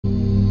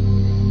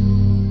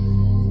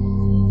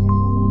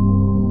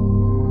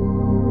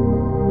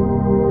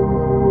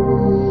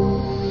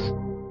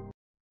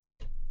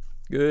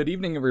Good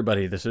evening,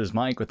 everybody. This is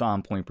Mike with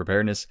On Point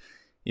Preparedness.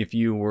 If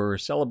you were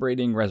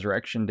celebrating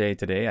Resurrection Day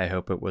today, I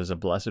hope it was a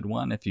blessed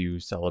one. If you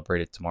celebrate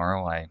it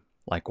tomorrow, I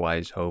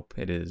likewise hope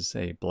it is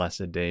a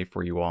blessed day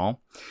for you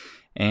all.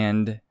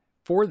 And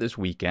for this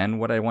weekend,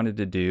 what I wanted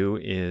to do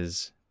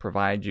is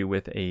provide you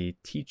with a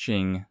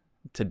teaching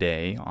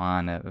today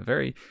on a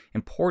very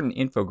important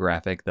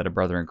infographic that a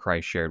brother in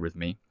Christ shared with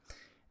me.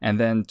 And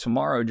then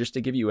tomorrow, just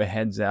to give you a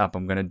heads up,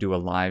 I'm going to do a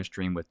live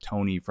stream with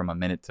Tony from a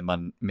minute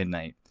to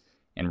midnight.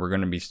 And we're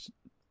going to be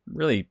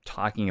really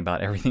talking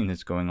about everything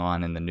that's going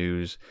on in the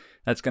news.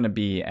 That's going to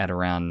be at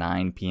around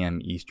 9 p.m.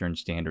 Eastern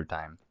Standard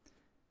Time.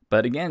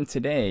 But again,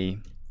 today,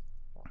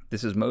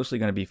 this is mostly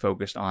going to be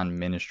focused on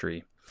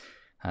ministry.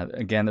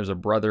 Again, there's a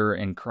brother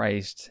in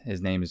Christ. His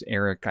name is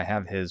Eric. I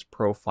have his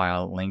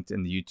profile linked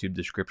in the YouTube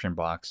description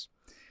box.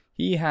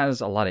 He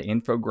has a lot of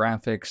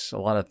infographics,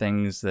 a lot of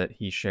things that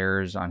he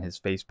shares on his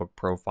Facebook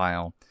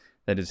profile.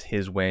 That is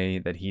his way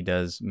that he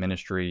does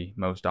ministry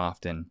most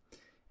often.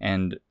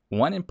 And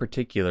one in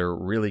particular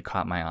really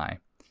caught my eye,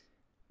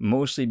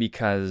 mostly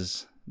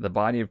because the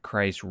body of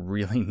Christ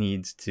really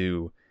needs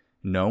to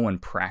know and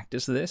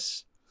practice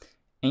this.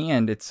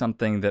 And it's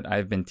something that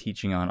I've been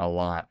teaching on a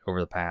lot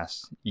over the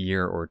past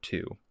year or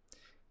two.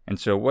 And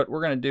so what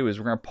we're going to do is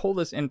we're going to pull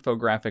this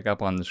infographic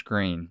up on the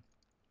screen.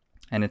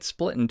 And it's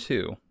split in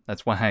two.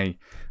 That's why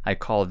I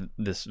called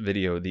this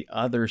video The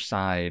Other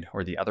Side,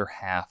 or the Other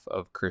Half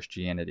of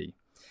Christianity.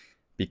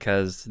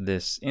 Because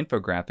this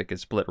infographic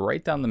is split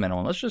right down the middle.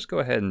 And let's just go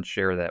ahead and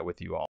share that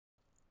with you all.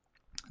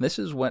 This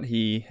is what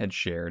he had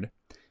shared.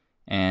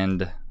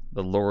 And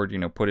the Lord,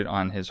 put it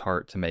on his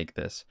heart to make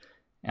this.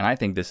 And I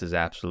think this is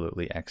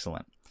absolutely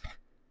excellent.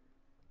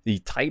 The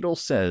title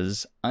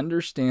says,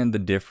 "Understand the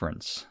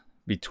difference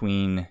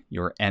between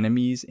your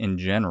enemies in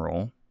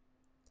general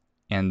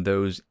and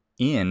those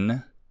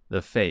in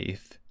the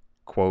faith,"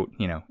 quote,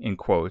 in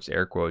quotes,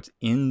 air quotes,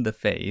 "in the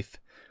faith,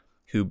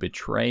 who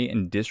betray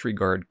and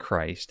disregard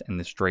Christ and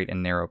the straight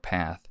and narrow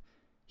path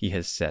he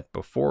has set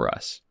before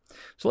us."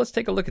 So let's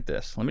take a look at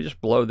this. Let me just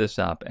blow this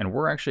up, and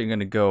we're actually going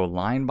to go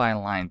line by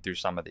line through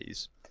some of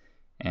these.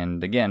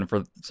 And again,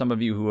 for some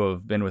of you who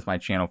have been with my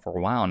channel for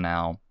a while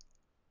now,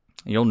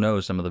 you'll know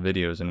some of the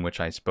videos in which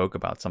I spoke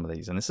about some of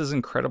these. And this is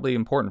incredibly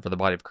important for the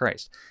body of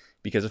Christ,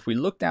 because if we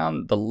look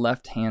down the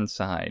left-hand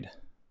side,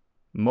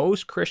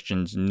 most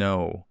Christians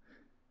know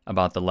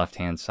about the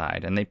left-hand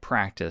side, and they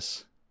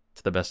practice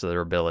to the best of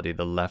their ability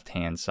the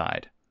left-hand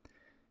side.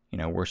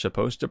 We're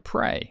supposed to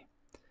pray.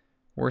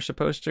 We're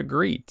supposed to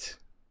greet.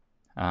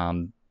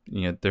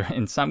 There,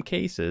 in some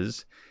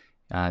cases,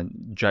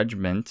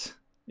 judgment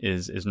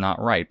is not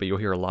right, but you'll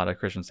hear a lot of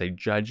Christians say,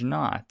 "Judge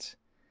not."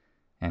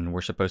 And we're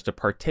supposed to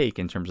partake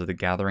in terms of the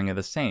gathering of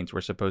the saints.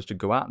 We're supposed to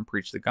go out and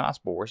preach the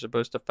gospel. We're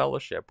supposed to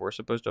fellowship. We're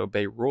supposed to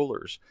obey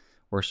rulers.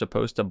 We're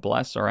supposed to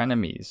bless our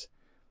enemies.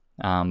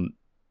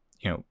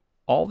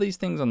 All these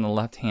things on the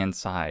left-hand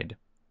side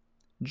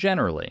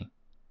generally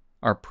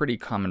are pretty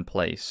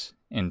commonplace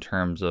in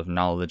terms of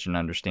knowledge and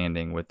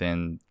understanding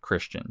within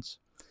Christians.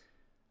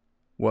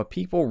 What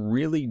people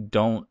really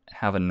don't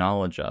have a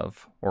knowledge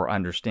of or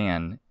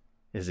understand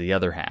is the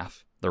other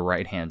half, the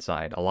right-hand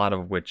side, a lot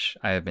of which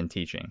I have been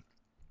teaching.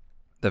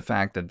 The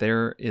fact that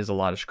there is a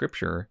lot of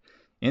scripture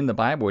in the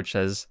Bible which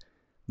says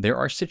there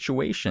are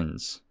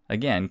situations,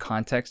 again,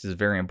 context is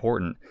very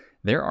important,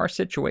 there are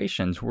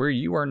situations where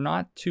you are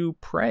not to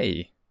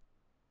pray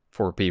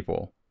for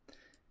people.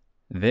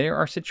 There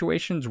are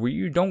situations where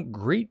you don't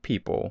greet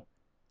people.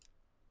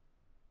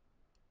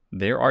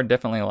 There are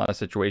definitely a lot of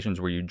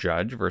situations where you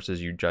judge versus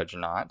you judge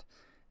not.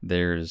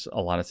 There's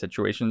a lot of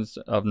situations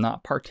of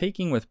not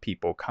partaking with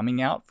people,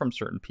 coming out from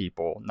certain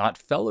people, not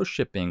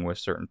fellowshipping with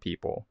certain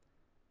people,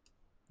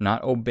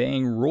 not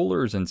obeying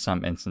rulers in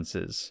some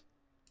instances,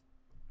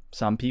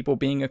 some people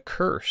being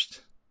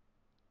accursed.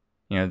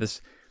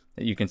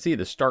 You can see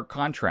the stark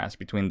contrast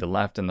between the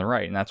left and the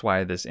right, and that's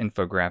why this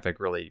infographic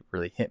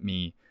really hit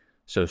me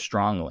so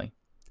strongly.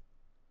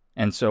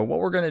 And so what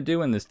we're going to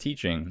do in this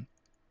teaching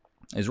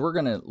is we're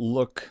going to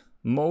look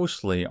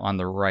mostly on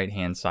the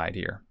right-hand side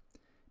here,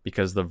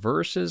 because the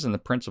verses and the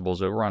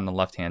principles over on the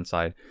left-hand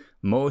side,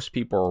 most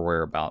people are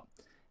aware about.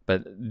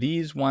 But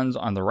these ones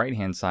on the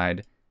right-hand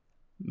side,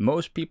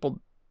 most people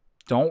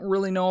don't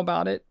really know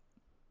about it.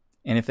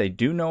 And if they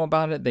do know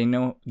about it,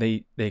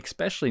 they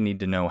especially need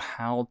to know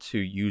how to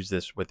use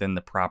this within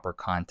the proper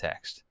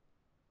context.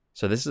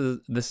 So this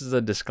is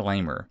a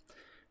disclaimer,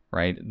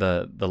 right?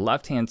 The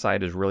left-hand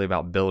side is really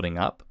about building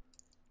up,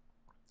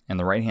 and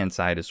the right-hand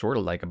side is sort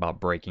of like about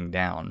breaking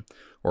down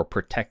or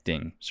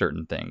protecting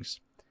certain things.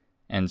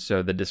 And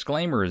so the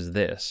disclaimer is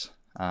this.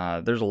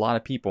 There's a lot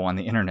of people on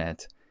the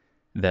internet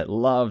that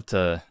love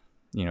to,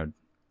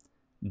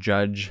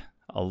 judge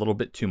a little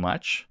bit too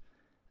much.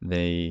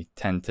 They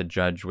tend to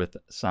judge with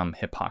some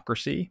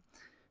hypocrisy.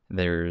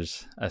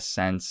 There's a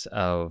sense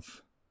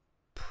of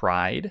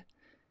pride,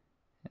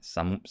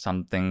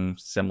 something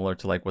similar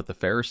to like what the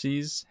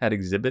Pharisees had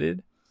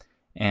exhibited.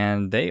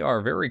 And they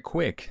are very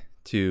quick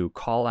to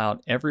call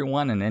out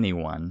everyone and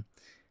anyone,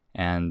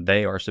 and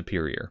they are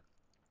superior.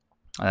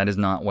 That is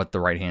not what the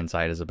right-hand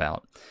side is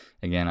about.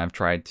 Again, I've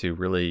tried to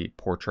really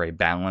portray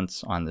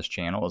balance on this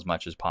channel as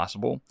much as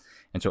possible.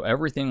 And so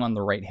everything on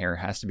the right here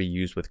has to be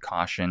used with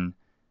caution,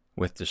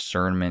 with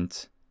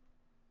discernment,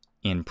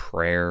 in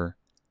prayer.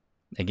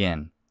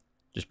 Again,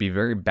 just be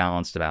very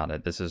balanced about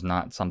it. This is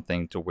not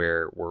something to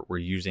where we're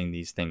using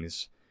these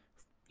things,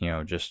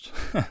 just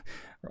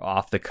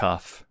off the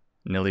cuff,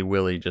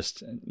 nilly-willy,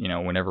 just,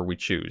 whenever we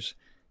choose.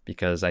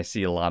 Because I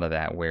see a lot of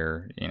that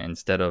where,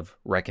 instead of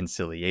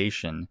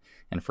reconciliation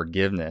and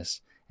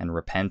forgiveness and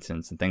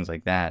repentance and things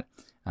like that,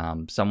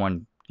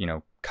 someone,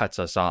 cuts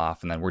us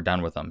off and then we're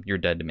done with them. You're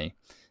dead to me.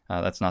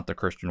 That's not the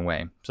Christian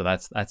way. So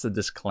that's a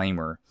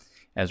disclaimer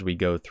as we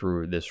go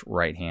through this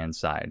right-hand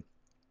side.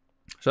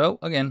 So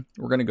again,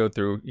 we're going to go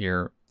through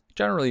here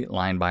generally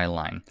line by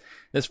line.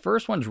 This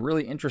first one's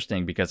really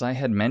interesting because I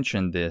had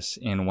mentioned this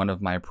in one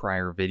of my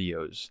prior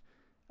videos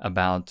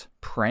about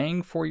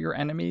praying for your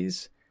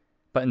enemies.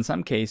 But in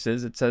some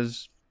cases, it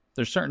says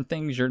there's certain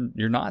things you're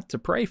not to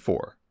pray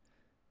for.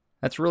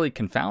 That's really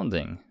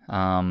confounding.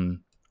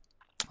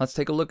 Let's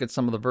take a look at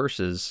some of the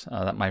verses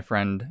that my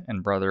friend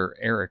and brother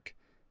Eric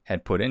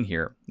had put in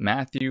here.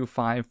 Matthew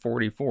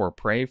 5:44,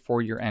 pray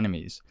for your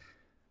enemies.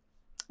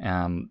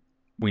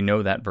 We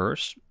know that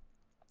verse,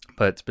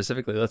 but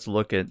specifically, let's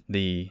look at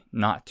the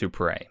not to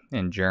pray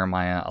in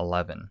Jeremiah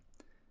 11.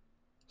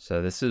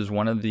 So this is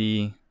one of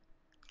the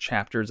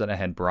chapters that I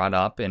had brought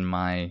up in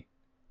my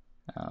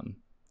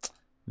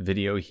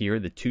video here,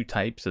 the two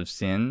types of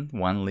sin,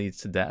 one leads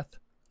to death.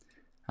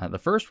 The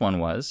first one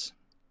was,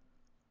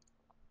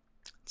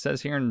 it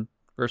says here in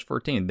verse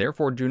 14,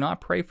 therefore do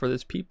not pray for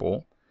this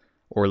people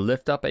or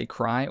lift up a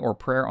cry or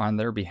prayer on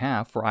their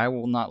behalf, for I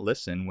will not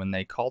listen when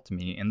they call to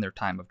me in their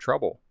time of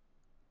trouble.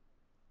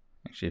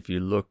 Actually, if you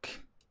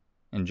look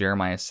in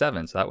Jeremiah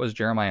 7, so that was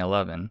Jeremiah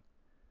 11,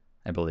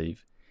 I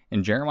believe.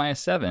 In Jeremiah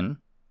 7,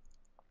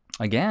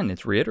 again,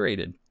 it's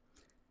reiterated.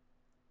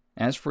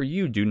 As for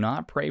you, do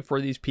not pray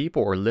for these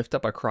people or lift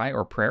up a cry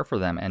or prayer for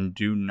them, and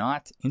do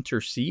not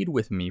intercede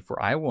with me,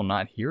 for I will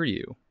not hear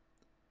you.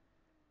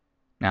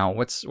 Now,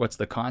 what's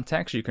the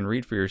context? You can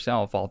read for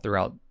yourself all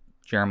throughout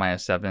Jeremiah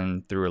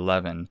 7 through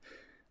 11.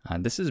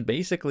 This is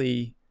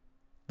basically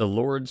the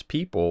Lord's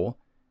people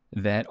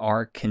that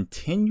are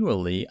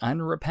continually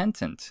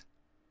unrepentant.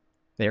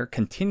 They are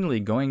continually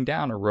going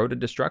down a road of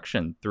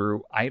destruction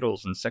through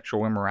idols and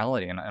sexual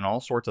immorality and all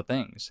sorts of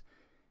things.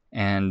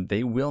 And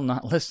they will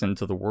not listen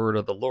to the word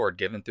of the Lord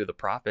given through the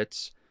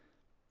prophets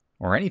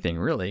or anything,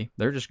 really.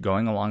 They're just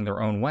going along their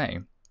own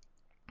way.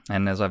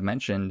 And as I've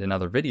mentioned in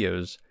other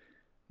videos,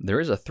 there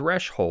is a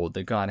threshold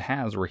that God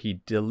has where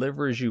he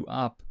delivers you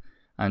up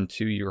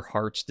unto your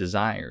heart's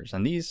desires.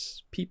 And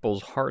these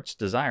people's heart's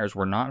desires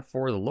were not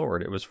for the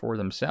Lord. It was for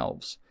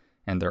themselves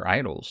and their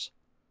idols.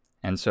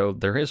 And so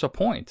there is a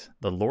point.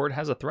 The Lord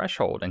has a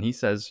threshold. And he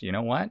says, you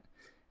know what?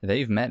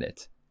 They've met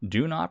it.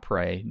 Do not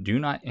pray. Do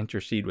not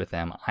intercede with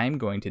them. I'm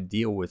going to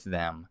deal with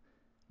them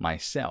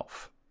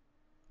myself.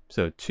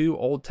 So 2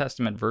 Old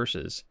Testament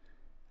verses,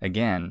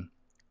 again,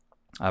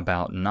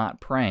 about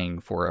not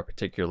praying for a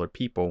particular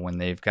people when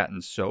they've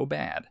gotten so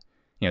bad.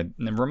 And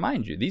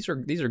remind you, these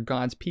are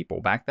God's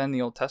people. Back then in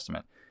the Old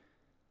Testament,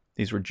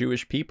 these were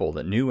Jewish people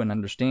that knew and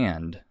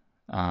understand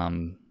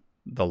the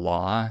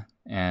law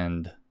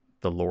and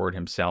the Lord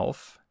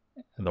himself,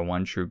 the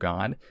one true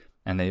God,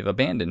 and they've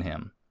abandoned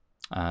him.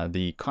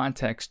 The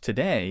context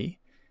today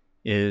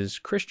is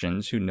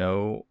Christians who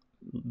know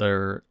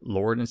their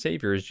Lord and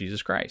Savior is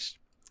Jesus Christ.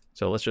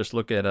 So let's just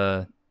look at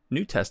a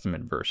New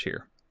Testament verse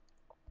here.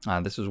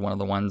 This is one of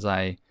the ones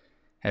I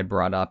had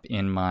brought up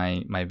in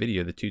my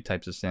video, the 2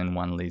 types of sin,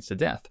 one leads to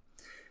death.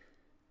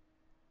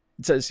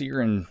 It says here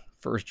in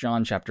 1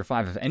 John chapter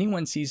 5, if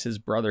anyone sees his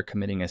brother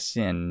committing a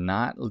sin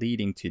not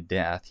leading to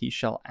death, he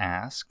shall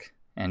ask,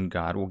 and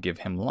God will give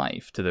him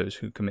life to those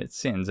who commit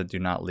sins that do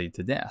not lead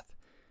to death.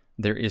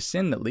 There is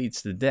sin that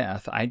leads to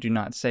death. I do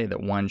not say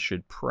that one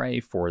should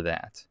pray for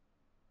that.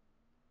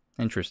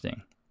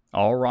 Interesting.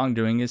 All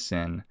wrongdoing is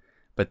sin,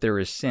 but there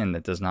is sin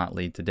that does not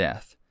lead to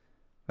death.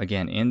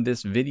 Again, in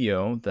this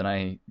video that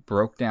I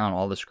broke down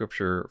all the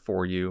scripture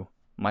for you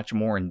much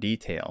more in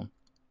detail,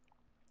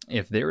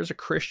 if there is a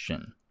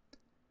Christian,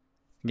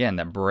 again,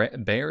 that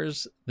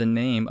bears the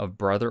name of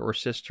brother or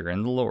sister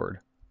in the Lord,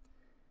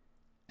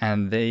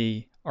 and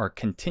they are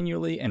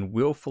continually and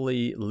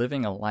willfully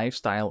living a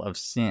lifestyle of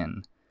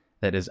sin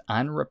that is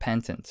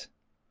unrepentant,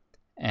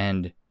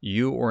 and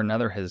you or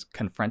another has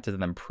confronted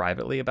them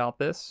privately about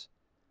this,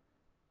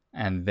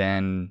 and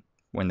then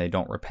when they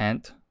don't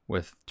repent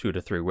with 2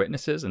 to 3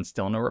 witnesses and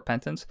still no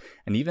repentance,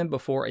 and even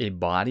before a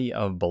body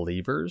of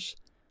believers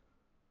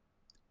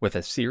with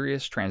a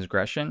serious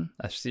transgression,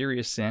 a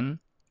serious sin,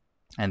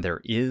 and there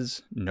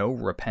is no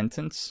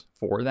repentance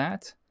for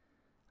that,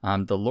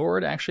 the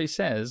Lord actually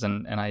says,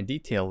 and I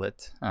detail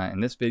it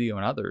in this video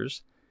and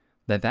others,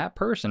 that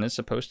person is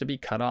supposed to be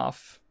cut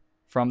off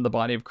from the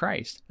body of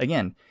Christ.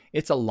 Again,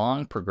 it's a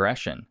long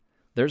progression.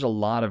 There's a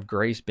lot of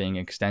grace being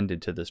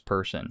extended to this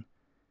person.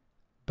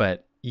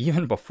 But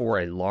even before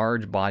a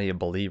large body of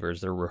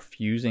believers, they're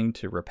refusing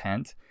to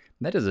repent.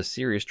 that is a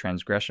serious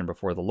transgression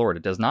before the Lord.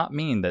 It does not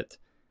mean that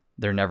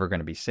they're never going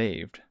to be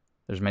saved.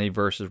 There's many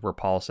verses where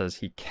Paul says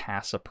he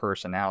casts a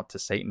person out to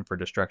Satan for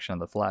destruction of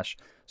the flesh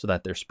so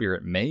that their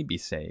spirit may be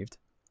saved.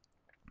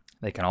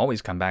 They can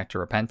always come back to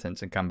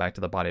repentance and come back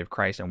to the body of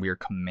Christ, and we are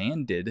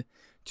commanded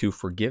to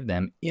forgive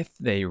them if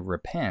they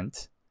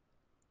repent.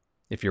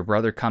 If your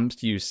brother comes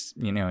to you,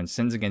 and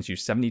sins against you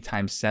 70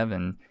 times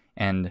 7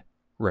 and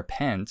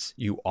repents,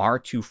 you are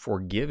to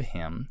forgive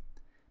him.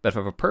 But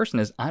if a person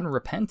is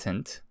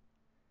unrepentant,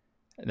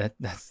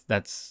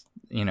 that's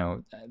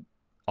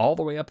all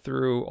the way up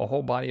through a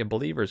whole body of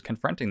believers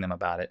confronting them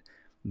about it,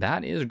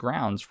 that is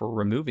grounds for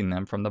removing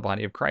them from the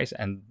body of Christ.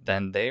 And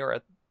then they are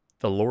at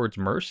the Lord's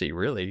mercy,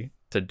 really,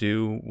 to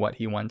do what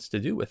he wants to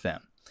do with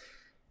them.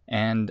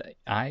 And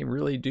I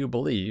really do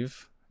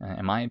believe,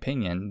 in my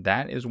opinion,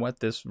 that is what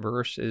this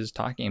verse is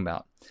talking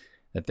about,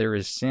 that there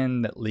is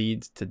sin that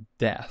leads to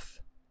death.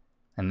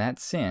 And that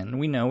sin,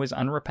 we know, is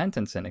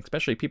unrepentant sin,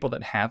 especially people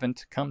that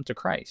haven't come to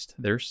Christ.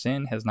 Their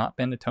sin has not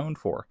been atoned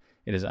for.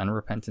 It is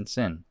unrepentant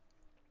sin.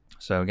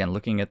 So again,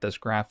 looking at this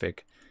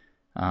graphic,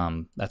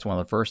 that's one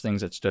of the first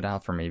things that stood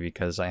out for me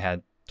because I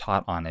had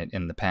taught on it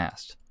in the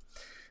past.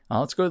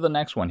 Let's go to the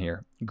next one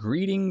here.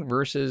 Greeting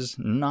versus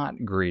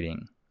not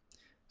greeting.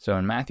 So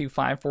in Matthew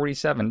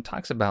 5:47, it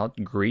talks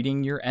about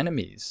greeting your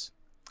enemies.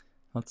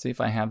 Let's see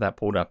if I have that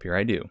pulled up here.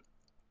 I do.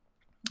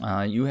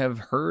 You have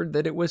heard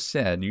that it was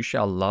said, you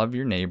shall love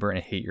your neighbor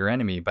and hate your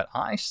enemy. But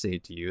I say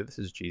to you, this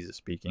is Jesus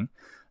speaking,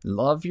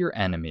 love your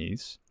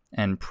enemies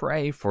and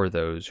pray for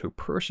those who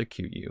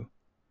persecute you.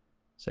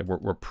 So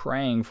we're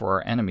praying for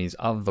our enemies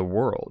of the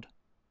world.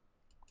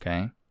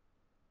 Okay?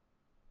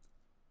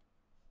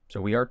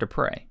 So we are to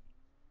pray.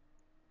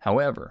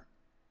 However,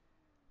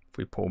 if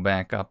we pull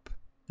back up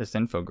this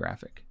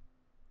infographic,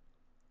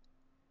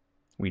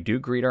 we do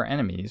greet our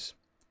enemies,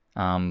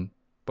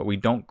 but we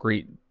don't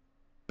greet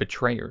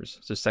betrayers.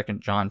 So 2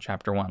 John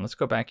chapter 1. Let's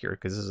go back here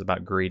because this is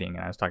about greeting,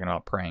 and I was talking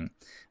about praying.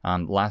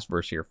 Last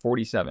verse here,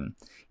 47.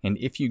 And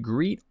if you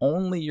greet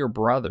only your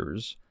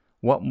brothers,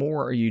 what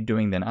more are you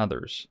doing than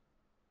others?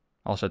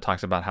 Also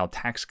talks about how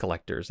tax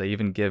collectors, they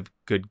even give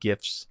good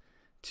gifts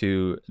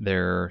to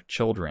their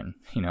children.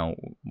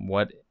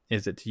 What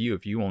is it to you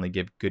if you only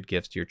give good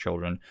gifts to your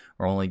children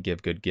or only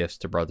give good gifts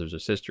to brothers or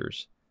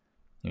sisters?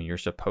 You're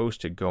supposed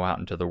to go out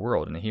into the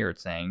world. And here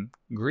it's saying,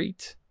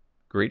 greet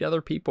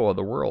other people of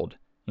the world,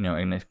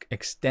 and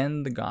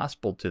extend the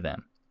gospel to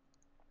them.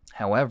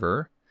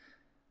 However,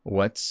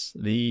 what's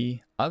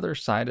the other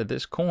side of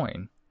this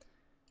coin?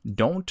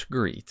 Don't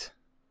greet.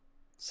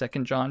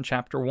 2 John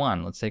chapter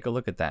 1. Let's take a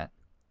look at that.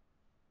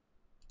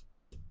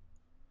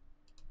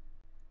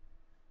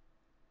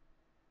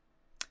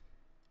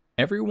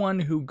 Everyone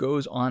who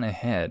goes on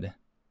ahead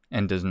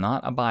and does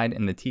not abide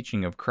in the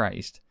teaching of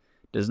Christ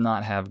does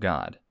not have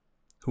God.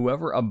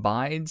 Whoever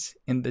abides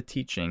in the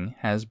teaching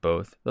has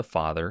both the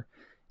Father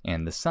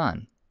and the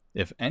Son.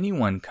 If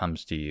anyone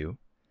comes to you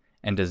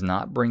and does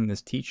not bring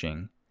this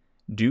teaching,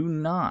 do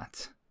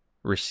not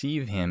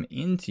receive him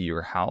into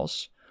your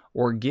house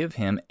or give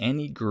him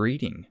any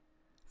greeting.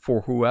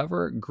 For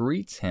whoever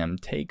greets him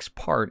takes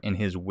part in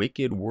his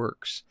wicked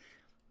works.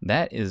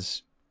 That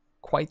is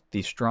quite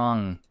the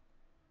strong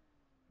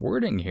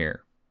wording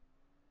here.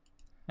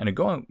 And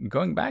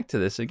going back to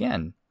this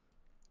again,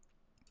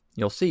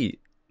 you'll see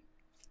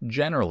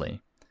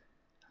generally,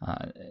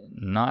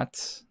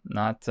 not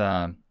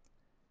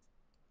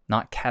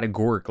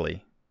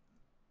categorically,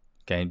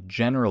 okay,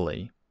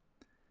 generally,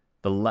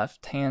 the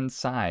left-hand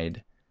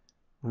side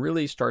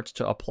really starts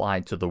to apply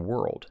to the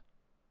world.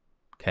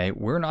 Okay,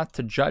 we're not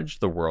to judge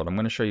the world. I'm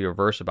going to show you a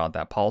verse about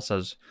that. Paul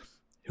says,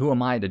 who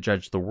am I to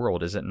judge the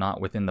world? Is it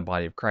not within the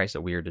body of Christ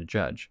that we are to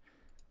judge?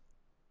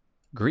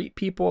 Greet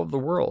people of the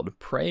world,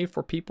 pray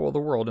for people of the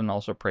world, and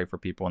also pray for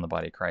people in the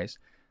body of Christ.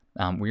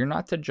 We are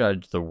not to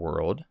judge the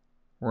world.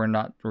 We're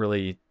not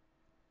really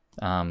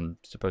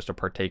supposed to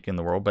partake in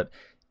the world, but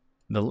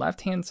the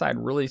left-hand side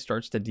really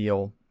starts to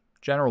deal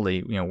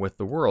generally, with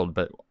the world.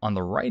 But on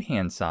the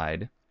right-hand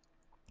side,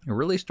 it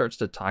really starts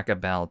to talk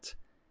about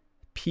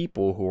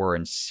people who are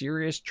in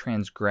serious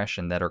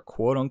transgression that are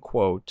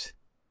quote-unquote,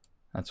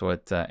 that's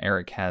what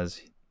Eric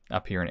has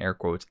up here in air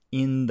quotes,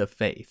 in the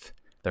faith.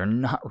 They're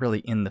not really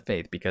in the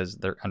faith because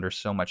they're under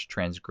so much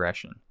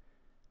transgression.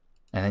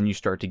 And then you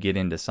start to get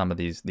into some of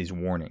these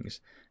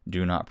warnings.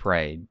 Do not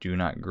pray, do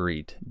not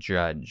greet,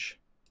 judge,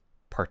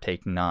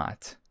 partake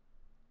not.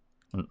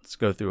 Let's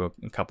go through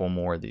a couple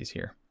more of these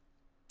here.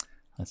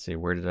 Let's see,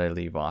 where did I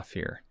leave off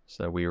here?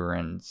 So we were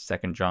in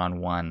 2 John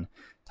 1,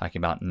 talking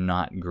about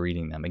not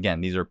greeting them. Again,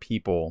 these are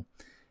people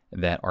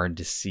that are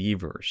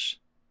deceivers.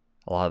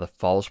 A lot of the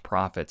false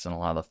prophets and a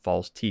lot of the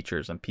false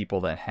teachers and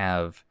people that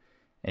have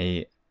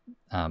a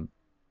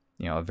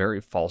very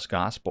false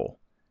gospel.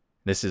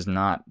 This is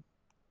not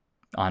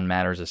on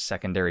matters of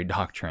secondary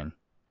doctrine,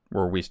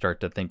 where we start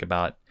to think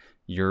about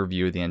your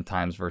view of the end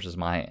times versus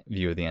my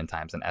view of the end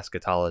times and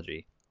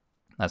eschatology.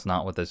 That's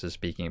not what this is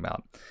speaking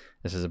about.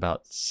 This is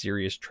about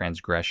serious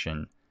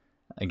transgression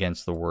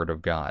against the word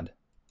of God.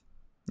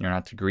 You're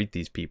not to greet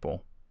these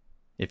people.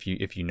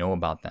 if you know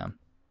about them.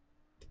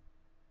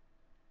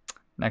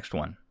 Next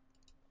one.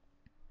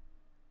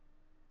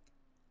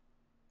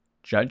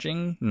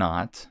 Judging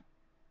not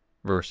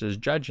versus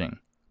judging.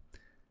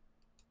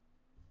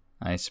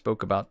 I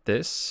spoke about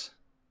this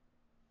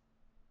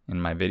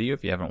in my video.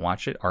 If you haven't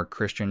watched it, are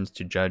Christians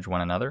to judge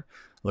one another?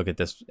 Look at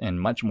this in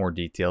much more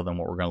detail than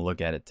what we're going to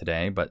look at it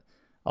today, but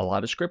a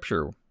lot of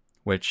scripture,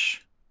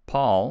 which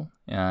Paul,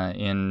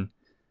 in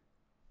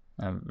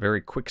a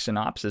very quick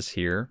synopsis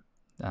here,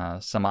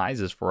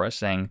 summarizes for us,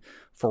 saying,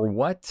 "For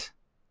what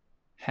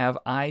have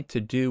I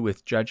to do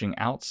with judging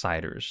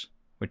outsiders,"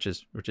 which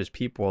is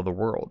people of the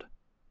world.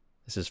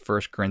 This is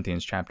 1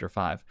 Corinthians chapter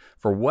 5.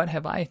 "For what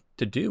have I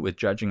to do with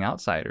judging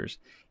outsiders?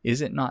 Is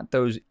it not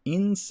those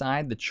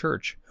inside the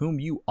church whom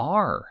you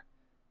are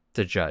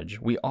to judge?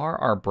 We are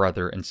our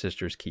brother and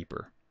sister's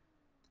keeper.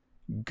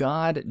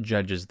 God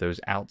judges those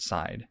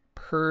outside.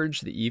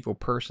 Purge the evil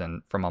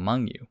person from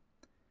among you."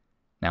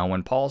 Now,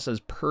 when Paul says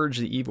purge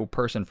the evil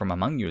person from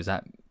among you, does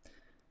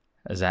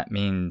that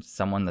mean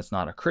someone that's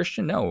not a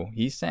Christian? No,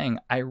 he's saying,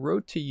 I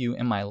wrote to you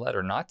in my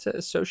letter not to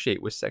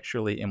associate with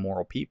sexually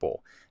immoral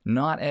people,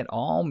 not at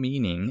all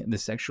meaning the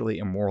sexually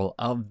immoral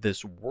of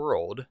this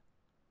world,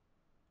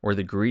 or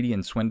the greedy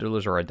and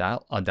swindlers or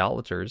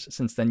idolaters,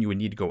 since then you would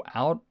need to go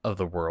out of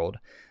the world.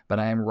 But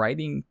I am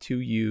writing to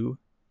you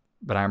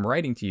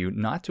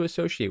not to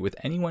associate with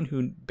anyone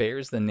who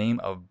bears the name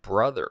of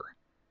brother.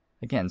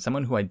 Again,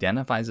 someone who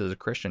identifies as a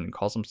Christian and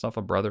calls himself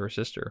a brother or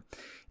sister,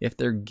 if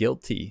they're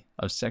guilty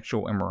of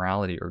sexual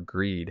immorality or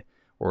greed,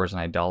 or as an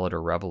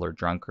idolater, reveler,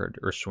 drunkard,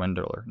 or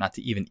swindler, not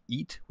to even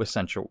eat with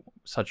such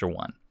a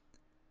one.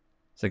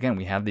 So again,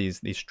 we have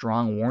these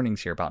strong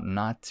warnings here about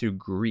not to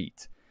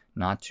greet,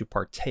 not to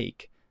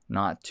partake,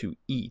 not to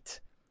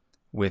eat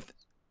with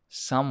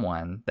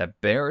someone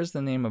that bears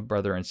the name of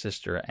brother and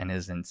sister and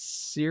is in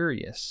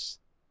serious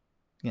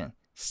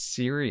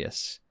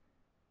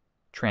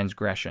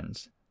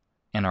transgressions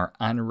and are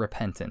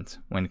unrepentant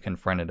when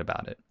confronted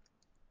about it.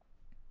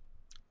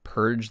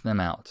 Purge them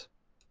out.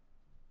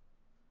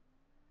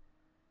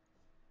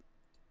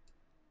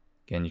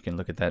 Again, you can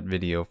look at that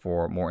video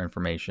for more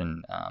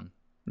information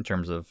in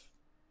terms of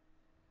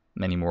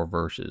many more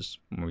verses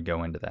when we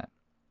go into that.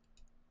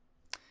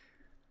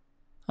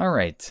 All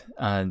right.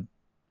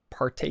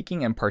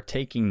 Partaking and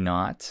partaking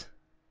not.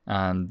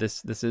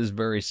 This is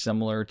very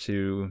similar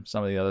to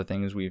some of the other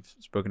things we've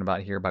spoken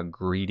about here about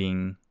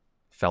greeting,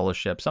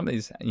 fellowship. Some of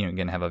these,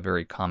 again, have a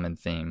very common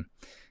theme,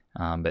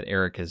 but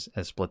Eric has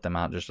split them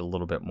out just a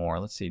little bit more.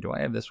 Let's see. Do I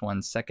have this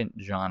one? 2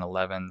 John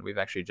 11. We've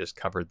actually just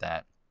covered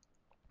that.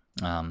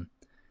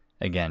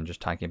 Again, just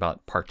talking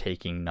about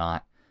partaking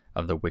not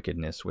of the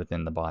wickedness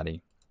within the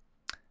body.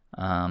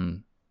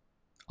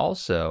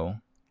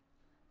 Also,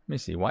 let me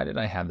see. Why did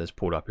I have this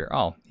pulled up here?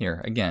 Oh,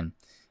 here again.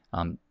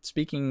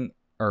 Speaking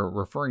or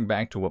referring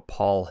back to what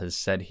Paul has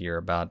said here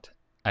about,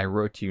 I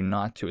wrote to you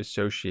not to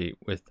associate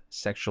with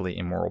sexually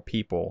immoral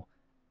people.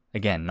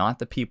 Again, not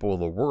the people of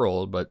the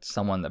world, but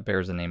someone that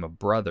bears the name of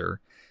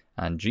brother.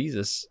 And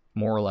Jesus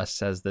more or less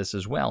says this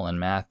as well in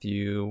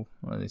Matthew,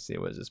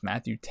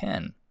 Matthew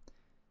 10.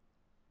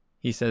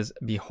 He says,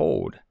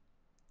 "Behold,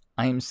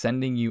 I am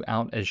sending you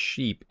out as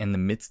sheep in the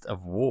midst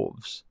of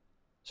wolves.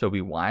 So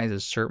be wise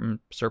as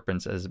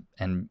serpents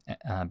and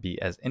be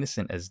as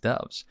innocent as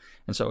doves."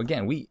 And so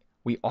again, we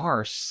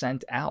are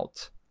sent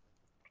out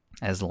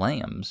as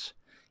lambs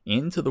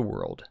into the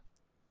world,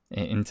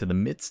 into the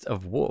midst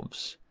of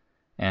wolves.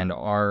 And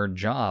our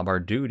job, our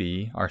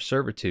duty, our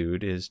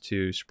servitude is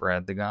to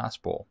spread the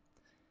gospel.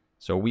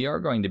 So we are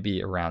going to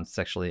be around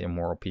sexually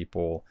immoral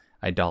people,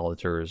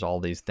 idolaters, all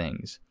these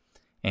things.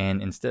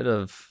 And instead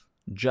of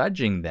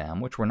judging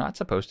them, which we're not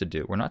supposed to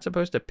do, we're not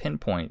supposed to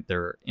pinpoint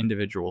their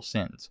individual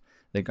sins.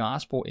 The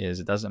gospel is,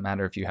 it doesn't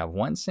matter if you have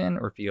one sin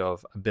or if you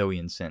have a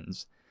billion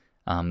sins.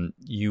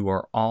 You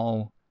are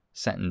all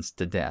sentenced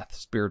to death,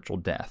 spiritual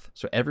death.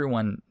 So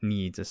everyone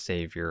needs a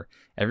savior.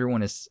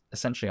 Everyone is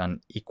essentially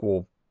on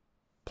equal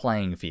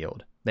playing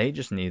field. They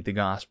just need the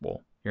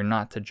gospel. You're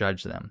not to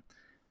judge them.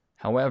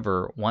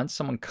 However, once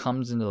someone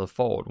comes into the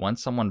fold,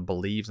 once someone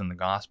believes in the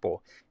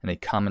gospel and they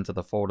come into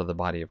the fold of the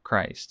body of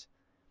Christ,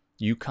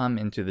 you come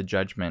into the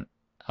judgment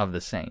of the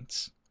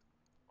saints.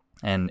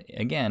 And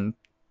again,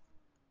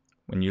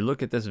 when you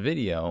look at this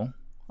video,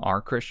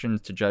 are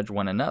Christians to judge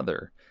one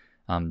another?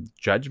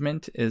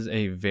 Judgment is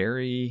a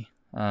very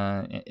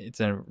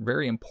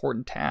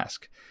important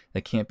task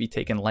that can't be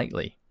taken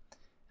lightly,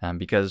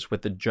 because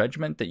with the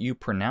judgment that you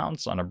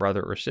pronounce on a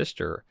brother or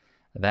sister,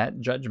 that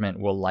judgment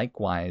will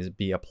likewise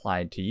be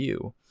applied to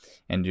you.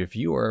 And if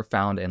you are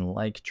found in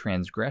like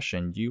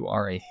transgression, you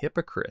are a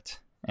hypocrite,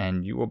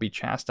 and you will be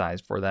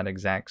chastised for that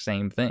exact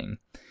same thing.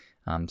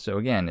 So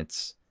again,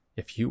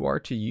 if you are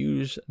to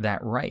use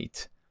that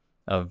right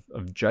of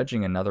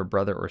judging another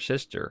brother or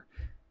sister,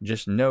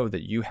 just know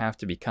that you have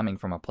to be coming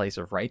from a place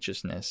of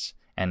righteousness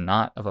and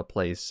not of a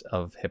place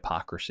of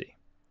hypocrisy.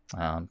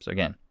 So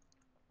again,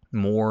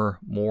 more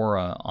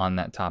on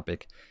that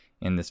topic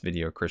in this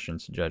video,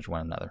 Christians to judge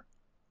one another.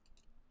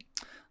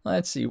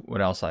 Let's see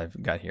what else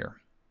I've got here.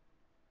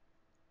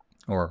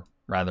 or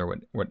rather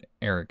what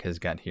Eric has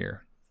got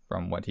here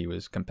from what he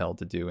was compelled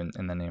to do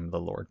in the name of the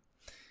Lord.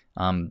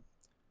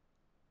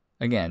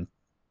 Again,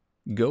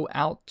 go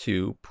out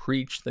to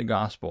preach the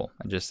gospel.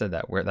 I just said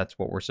that. That's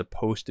what we're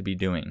supposed to be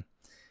doing.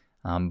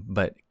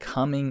 But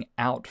coming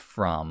out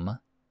from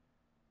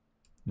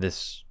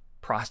this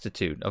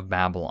prostitute of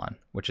Babylon,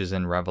 which is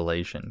in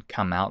Revelation,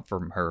 come out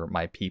from her,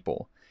 my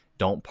people.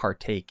 Don't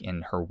partake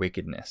in her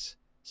wickedness.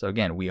 So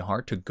again, we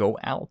are to go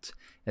out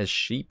as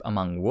sheep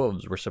among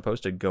wolves. We're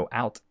supposed to go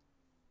out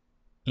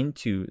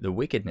into the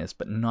wickedness,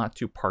 but not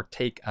to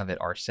partake of it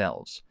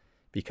ourselves.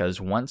 Because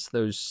once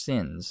those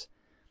sins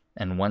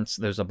and once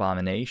those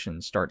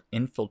abominations start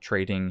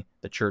infiltrating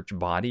the church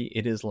body,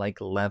 it is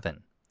like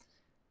leaven.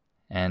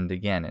 And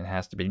again, it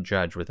has to be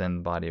judged within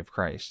the body of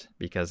Christ,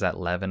 because that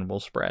leaven will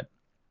spread.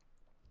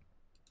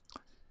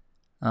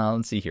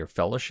 Let's see here.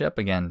 Fellowship,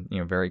 again,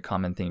 very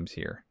common themes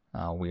here.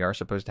 We are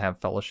supposed to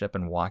have fellowship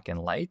and walk in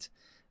light.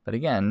 But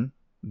again,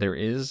 there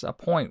is a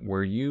point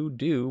where you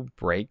do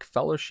break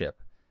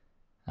fellowship.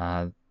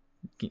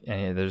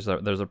 There's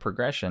a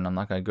progression. I'm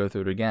not going to go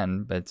through it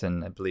again, but it's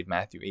in, I believe,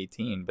 Matthew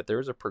 18. But there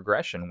is a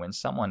progression when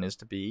someone is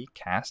to be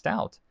cast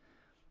out.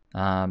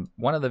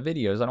 One of the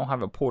videos, I don't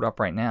have it pulled up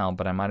right now,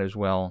 but I might as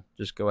well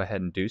just go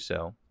ahead and do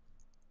so,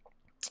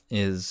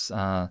 is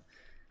the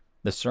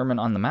Sermon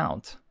on the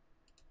Mount.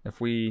 If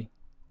we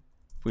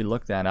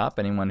look that up,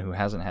 anyone who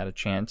hasn't had a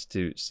chance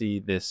to see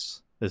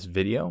this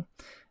video,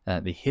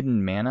 the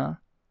hidden manna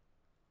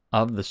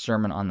of the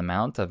Sermon on the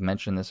Mount, I've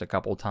mentioned this a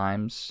couple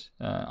times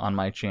on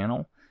my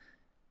channel.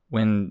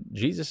 When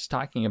Jesus is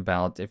talking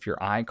about if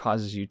your eye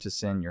causes you to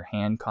sin, your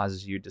hand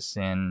causes you to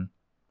sin,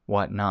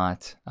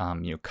 whatnot,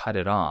 cut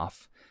it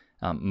off.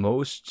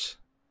 Most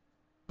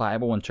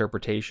Bible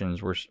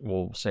interpretations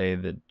will say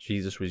that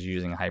Jesus was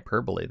using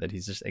hyperbole, that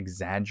he's just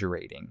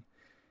exaggerating.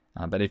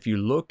 But if you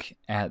look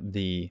at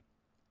the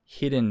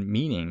hidden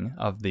meaning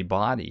of the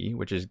body,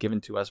 which is given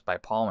to us by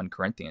Paul in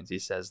Corinthians, he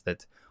says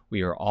that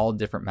we are all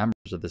different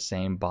members of the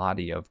same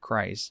body of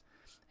Christ.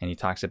 And he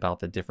talks about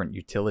the different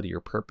utility or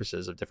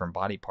purposes of different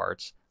body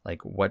parts,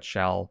 like what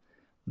shall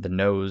the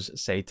nose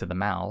say to the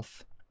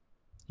mouth?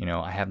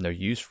 I have no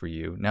use for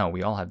you. No,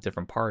 we all have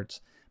different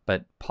parts.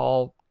 But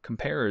Paul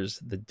compares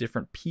the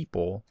different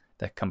people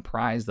that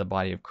comprise the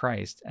body of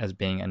Christ as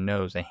being a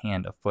nose, a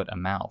hand, a foot, a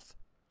mouth.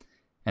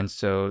 And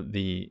so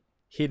the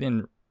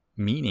hidden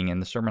meaning in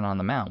the Sermon on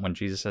the Mount, when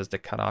Jesus says to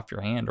cut off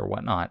your hand or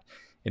whatnot,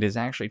 it is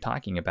actually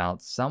talking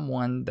about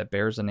someone that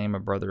bears the name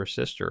of brother or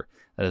sister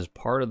that is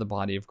part of the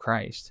body of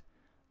Christ,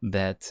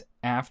 that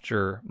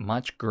after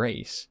much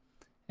grace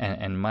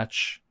and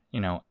much,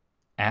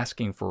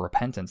 asking for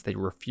repentance, they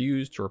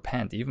refuse to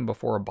repent even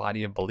before a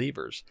body of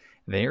believers.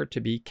 They are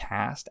to be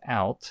cast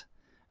out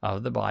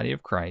of the body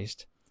of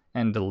Christ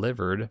and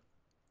delivered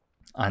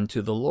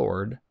unto the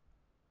Lord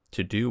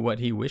to do what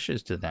he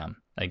wishes to them.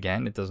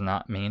 Again, it does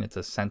not mean it's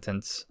a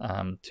sentence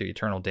to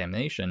eternal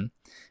damnation,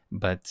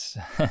 but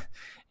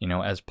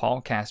as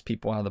Paul cast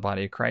people out of the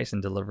body of Christ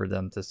and delivered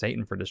them to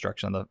Satan for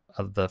destruction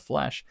of the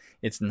flesh,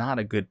 it's not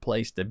a good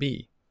place to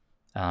be.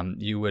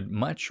 You would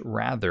much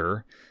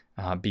rather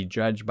be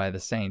judged by the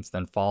saints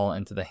than fall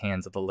into the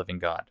hands of the living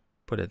God.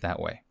 Put it that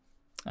way.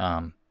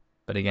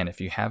 But again,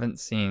 if you haven't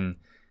seen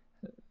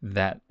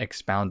that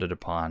expounded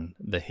upon,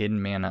 the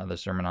hidden manna of the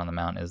Sermon on the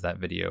Mount is that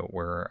video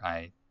where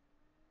I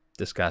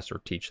discuss or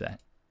teach that.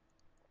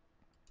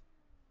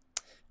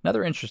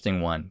 Another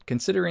interesting one,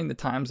 considering the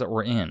times that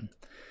we're in,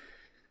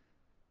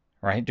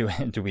 right?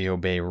 Do we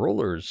obey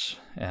rulers,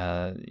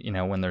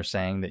 when they're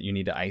saying that you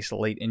need to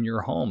isolate in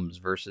your homes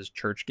versus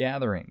church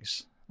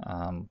gatherings?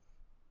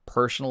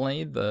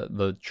 Personally,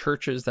 the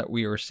churches that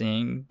we are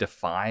seeing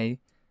defy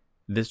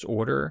this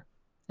order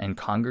and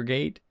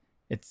congregate,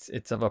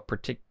 it's of a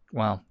particular,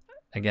 well,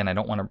 again, I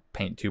don't want to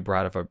paint too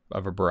broad of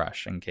a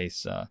brush in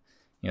case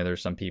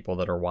there's some people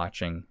that are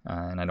watching,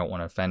 and I don't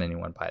want to offend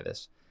anyone by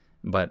this.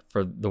 But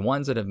for the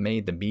ones that have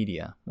made the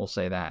media, we'll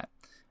say that.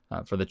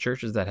 For the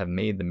churches that have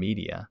made the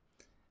media,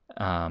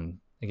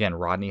 again,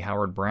 Rodney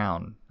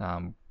Howard-Browne,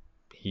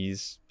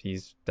 he's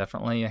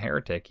definitely a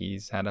heretic.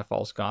 He's had a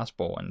false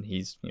gospel, and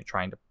he's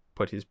trying to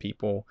put his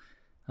people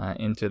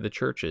into the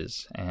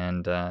churches.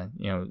 And,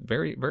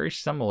 very, very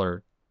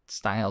similar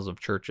styles of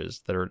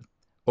churches that are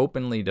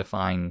openly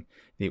defying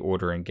the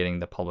order and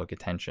getting the public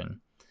attention.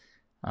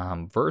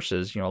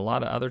 Versus, a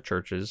lot of other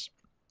churches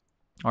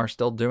are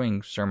still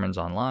doing sermons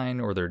online,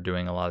 or they're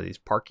doing a lot of these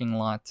parking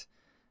lot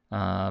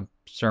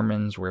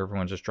sermons where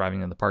everyone's just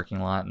driving in the parking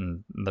lot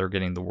and they're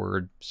getting the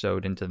word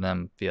sowed into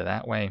them via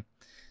that way.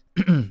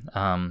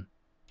 Again,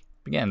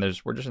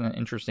 we're just in an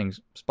interesting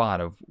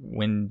spot of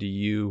when do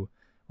you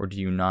or do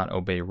you not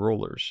obey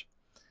rulers?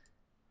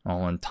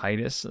 Well, in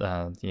Titus,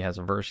 he has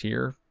a verse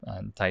here,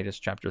 Titus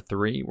chapter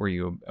 3, where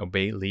you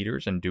obey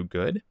leaders and do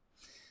good.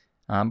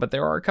 But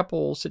there are a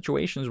couple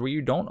situations where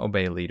you don't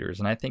obey leaders,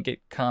 and I think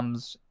it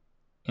comes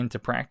into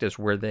practice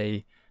where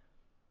they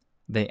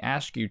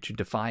ask you to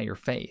defy your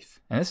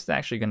faith, and this is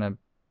actually going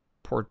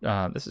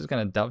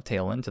to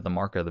dovetail into the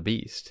mark of the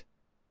beast.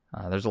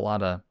 There's a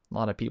lot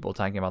of people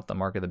talking about the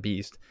mark of the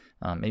beast.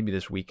 Maybe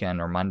this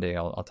weekend or Monday,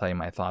 I'll tell you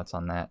my thoughts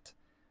on that.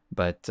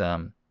 But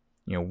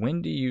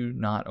when do you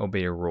not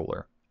obey a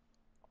ruler?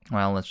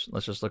 Well,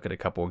 let's just look at a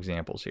couple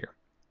examples here.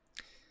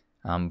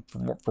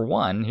 For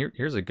one,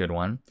 here's a good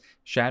one.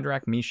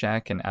 Shadrach,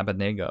 Meshach, and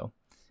Abednego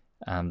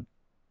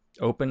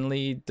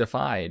openly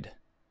defied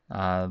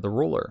the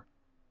ruler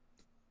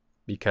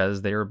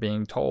because they were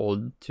being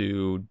told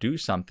to do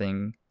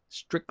something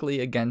strictly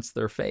against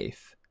their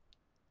faith.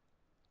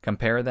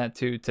 Compare that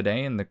to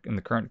today in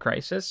the current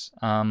crisis.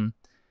 No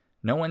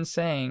one's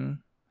saying,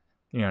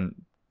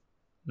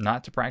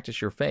 not to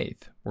practice your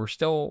faith. We're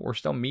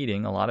still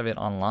meeting, a lot of it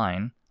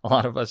online. A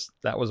lot of us,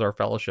 that was our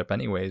fellowship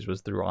anyways,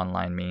 was through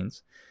online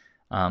means.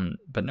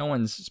 But no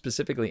one's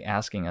specifically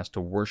asking us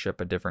to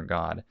worship a different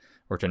God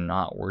or to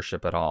not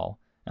worship at all.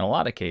 In a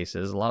lot of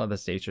cases, a lot of the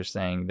states are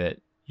saying that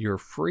you're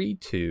free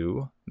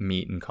to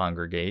meet and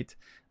congregate,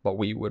 but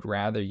we would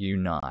rather you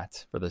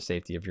not for the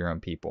safety of your own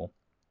people.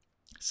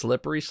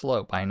 Slippery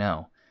slope, I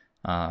know.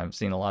 I've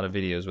seen a lot of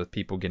videos with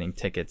people getting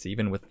tickets,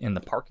 even within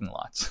the parking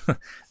lots.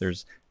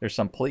 There's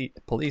some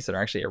police that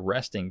are actually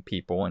arresting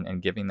people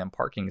and giving them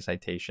parking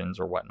citations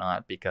or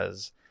whatnot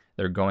because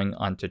they're going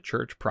onto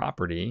church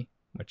property,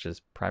 which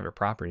is private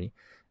property,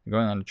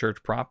 going onto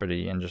church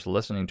property and just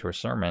listening to a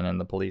sermon, and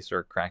the police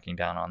are cracking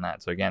down on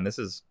that. So again, this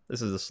is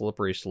a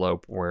slippery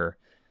slope where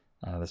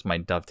this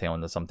might dovetail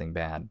into something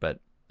bad. But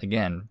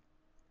again,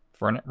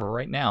 for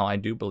right now, I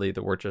do believe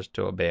that we're just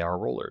to obey our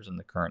rulers in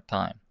the current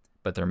time.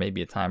 But there may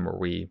be a time where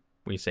we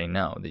say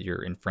no, that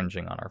you're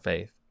infringing on our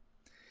faith.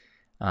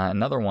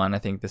 Another one, I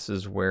think this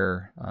is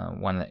where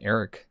one that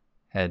Eric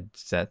had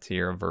set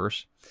here, a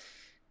verse.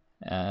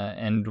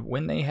 And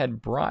when they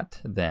had brought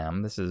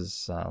them, this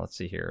is, let's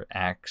see here,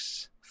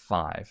 Acts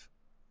 5.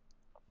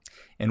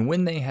 And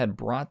when they had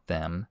brought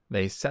them,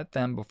 they set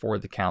them before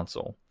the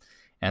council.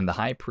 And the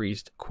high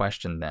priest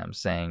questioned them,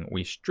 saying,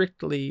 "We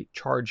strictly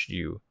charged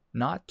you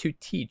not to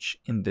teach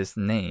in this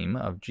name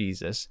of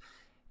Jesus.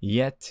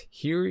 Yet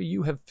here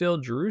you have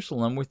filled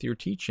Jerusalem with your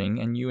teaching,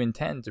 and you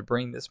intend to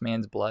bring this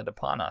man's blood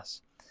upon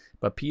us."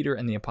 But Peter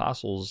and the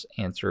apostles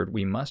answered,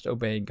 "We must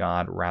obey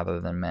God rather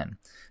than men."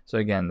 So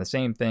again, the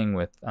same thing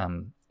with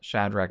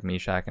Shadrach,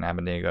 Meshach, and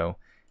Abednego,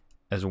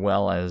 as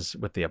well as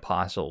with the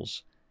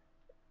apostles.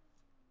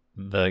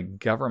 The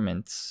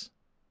governments,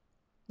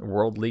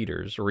 world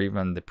leaders, or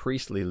even the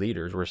priestly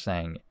leaders were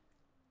saying,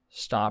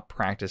 stop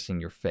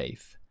practicing your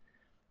faith.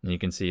 And you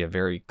can see a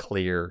very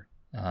clear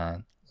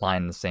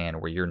line in the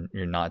sand where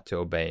you're not to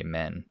obey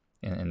men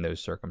in those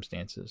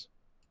circumstances.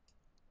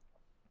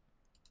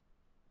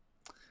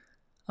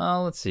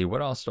 Let's see,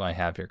 what else do I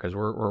have here? Because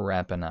we're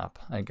wrapping up.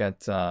 I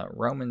got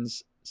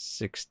Romans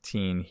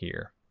 16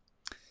 here.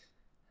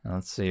 And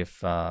let's see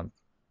if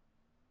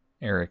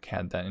Eric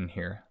had that in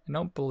here. I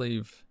don't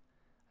believe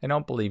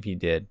he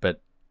did,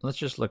 but let's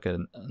just look at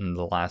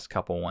the last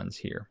couple ones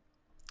here.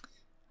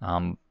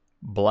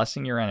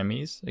 Blessing your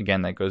enemies.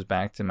 Again, that goes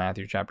back to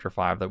Matthew chapter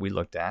 5 that we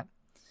looked at.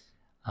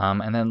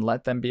 And then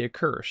let them be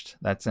accursed.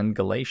 That's in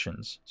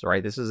Galatians. So,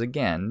 right, this is,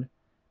 again,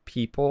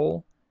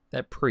 people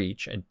that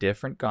preach a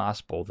different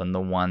gospel than the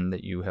one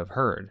that you have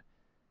heard.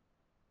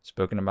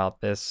 Spoken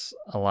about this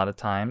a lot of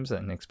times,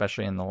 and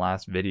especially in the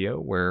last video,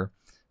 where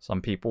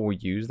some people will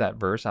use that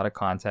verse out of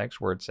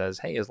context where it says,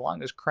 hey, as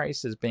long as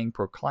Christ is being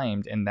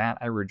proclaimed, in that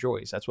I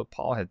rejoice. That's what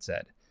Paul had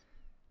said.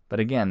 But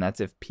again,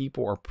 that's if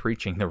people are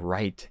preaching the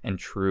right and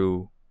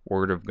true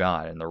word of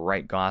God and the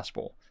right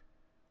gospel.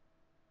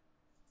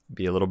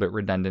 Be a little bit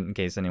redundant in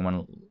case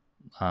anyone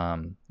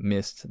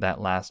missed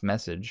that last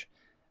message.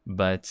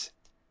 But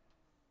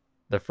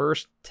the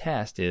first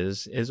test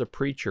is a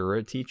preacher or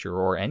a teacher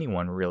or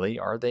anyone really,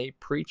 are they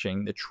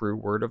preaching the true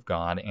word of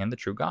God and the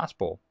true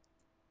gospel?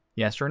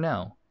 Yes or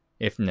no?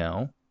 If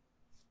no,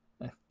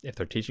 if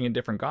they're teaching a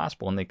different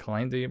gospel and they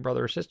claim to be a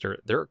brother or sister,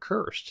 they're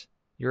cursed.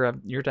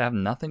 You're to have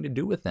nothing to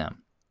do with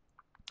them.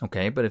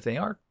 Okay, but if they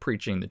are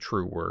preaching the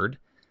true word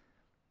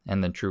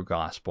and the true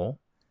gospel,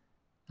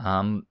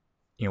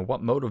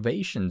 what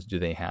motivations do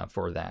they have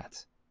for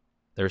that?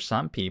 There's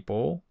some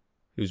people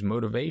whose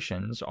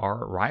motivations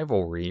are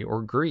rivalry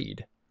or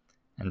greed.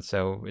 And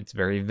so it's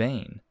very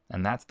vain.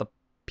 And that's the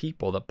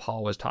people that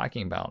Paul was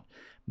talking about.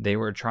 They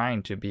were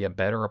trying to be a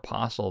better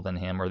apostle than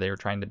him, or they were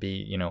trying to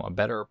be, a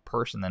better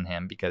person than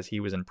him because he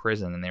was in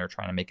prison and they were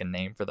trying to make a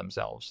name for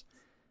themselves.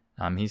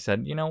 He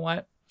said, you know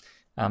what?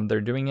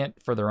 They're doing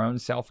it for their own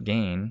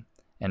self-gain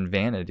and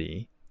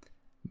vanity,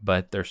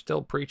 but they're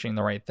still preaching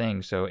the right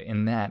thing. So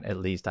in that, at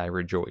least I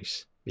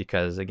rejoice,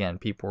 because again,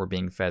 people were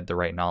being fed the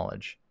right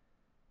knowledge.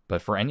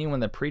 But for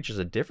anyone that preaches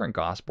a different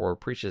gospel or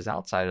preaches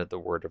outside of the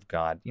word of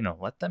God,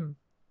 let them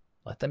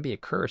be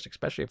accursed,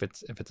 especially if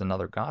it's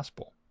another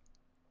gospel.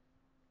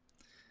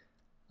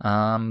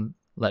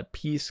 Let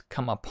peace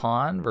come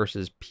upon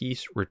versus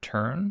peace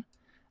return.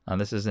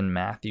 This is in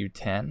Matthew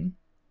 10.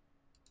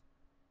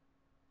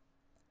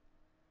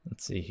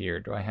 Let's see here.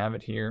 Do I have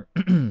it here?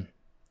 Let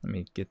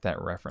me get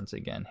that reference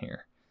again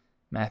here.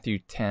 Matthew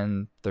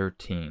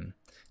 10:13.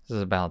 This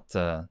is about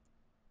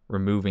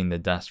removing the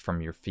dust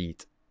from your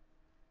feet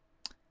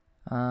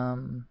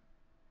Is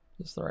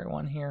this the right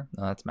one here?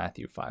 No, that's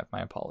Matthew 5.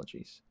 My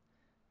apologies.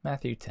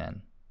 Matthew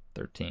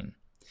 10:13.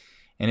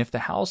 And if the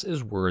house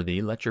is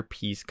worthy, let your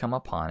peace come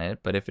upon it.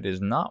 But if it is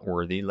not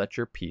worthy, let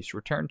your peace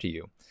return to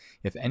you.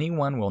 If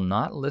anyone will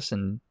not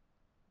listen,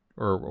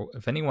 or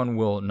if anyone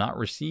will not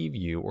receive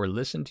you or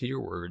listen to your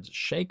words,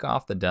 shake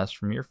off the dust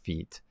from your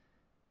feet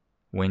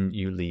when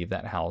you leave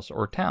that house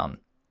or town.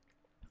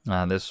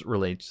 This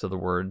relates to the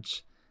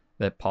words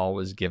that Paul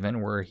was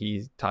given where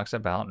he talks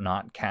about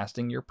not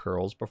casting your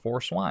pearls before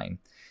swine.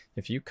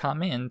 If you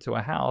come into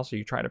a house or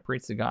you try to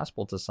preach the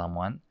gospel to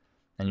someone,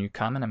 and you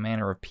come in a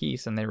manner of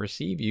peace and they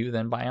receive you,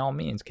 then by all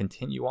means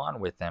continue on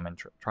with them and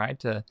try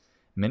to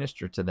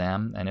minister to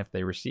them. And if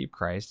they receive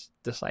Christ,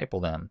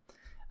 disciple them.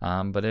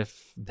 But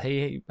if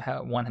they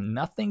want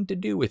nothing to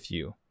do with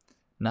you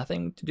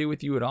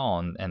at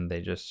all, and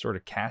they just sort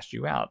of cast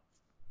you out,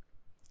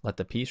 let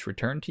the peace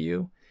return to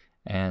you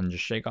and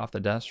just shake off the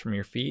dust from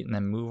your feet and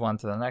then move on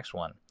to the next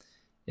one.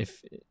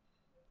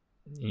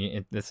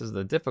 This is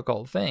the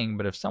difficult thing,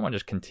 but if someone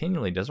just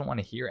continually doesn't want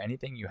to hear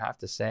anything you have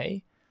to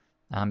say,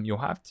 you'll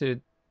have to,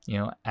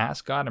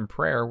 ask God in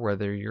prayer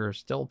whether you're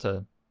still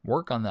to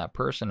work on that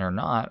person or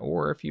not,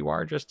 or if you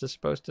are just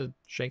supposed to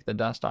shake the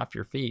dust off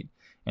your feet,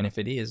 and if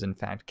it is, in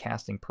fact,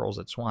 casting pearls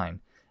at swine.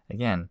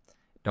 Again,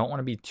 don't want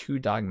to be too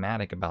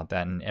dogmatic about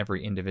that in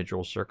every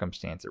individual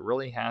circumstance. It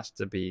really has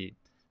to be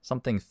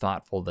something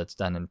thoughtful that's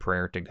done in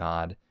prayer to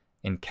God,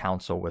 in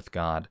counsel with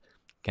God.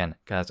 Again,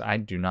 guys, I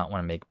do not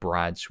want to make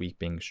broad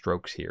sweeping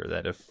strokes here,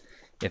 that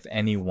if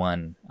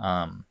anyone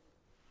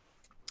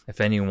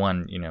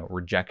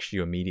rejects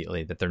you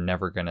immediately, that they're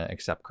never going to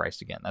accept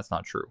Christ again. That's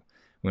not true.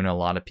 We know a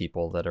lot of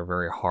people that are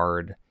very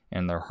hard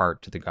in their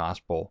heart to the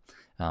gospel,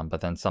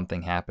 but then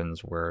something happens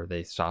where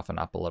they soften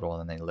up a little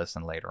and then they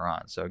listen later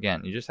on. So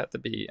again, you just have to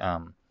be,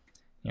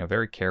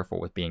 very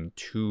careful with being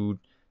too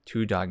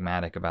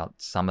dogmatic about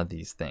some of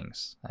these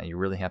things. You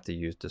really have to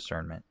use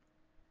discernment.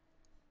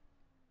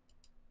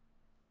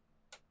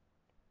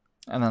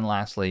 And then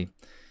lastly,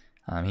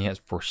 he has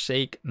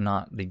forsake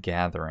not the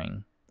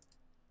gathering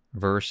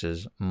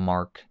versus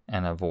mark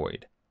and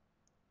avoid,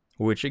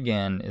 which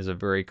again is a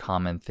very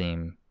common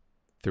theme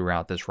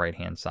throughout this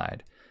right-hand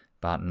side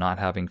about not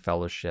having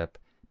fellowship,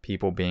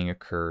 people being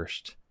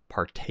accursed,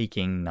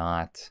 partaking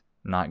not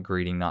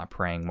greeting, not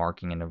praying,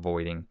 marking and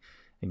avoiding.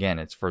 Again,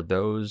 it's for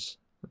those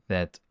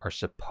that are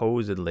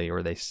supposedly,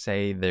 or they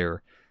say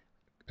they're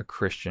a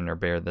Christian or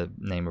bear the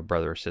name of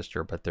brother or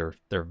sister, but they're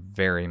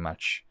very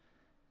much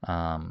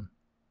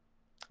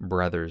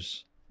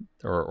brothers,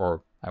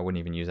 or I wouldn't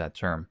even use that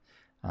term.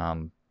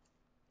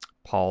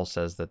 Paul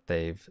says that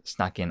they've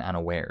snuck in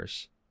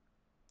unawares.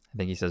 I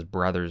think he says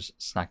brothers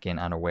snuck in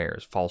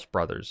unawares, false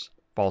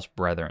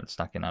brethren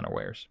snuck in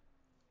unawares.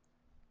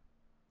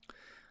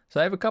 So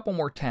I have a couple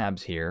more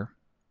tabs here,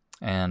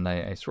 and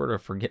I sort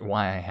of forget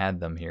why I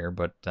had them here,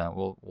 but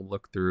we'll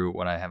look through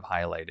what I have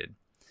highlighted.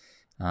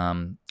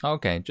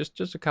 Okay,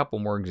 just a couple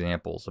more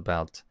examples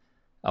about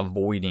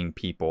avoiding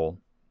people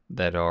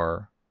that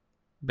are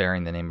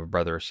bearing the name of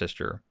brother or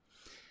sister.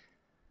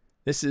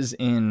 This is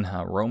in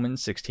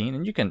Romans 16,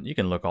 and you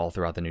can look all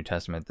throughout the New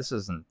Testament. This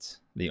isn't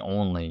the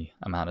only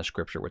amount of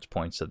scripture which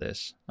points to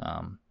this.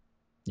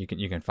 You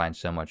can find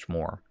so much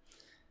more.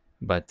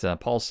 But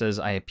Paul says,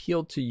 I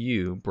appeal to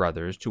you,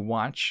 brothers, to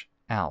watch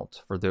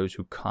out for those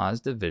who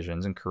cause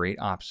divisions and create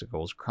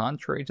obstacles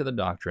contrary to the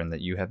doctrine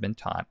that you have been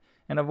taught,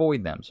 and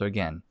avoid them. So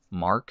again,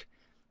 mark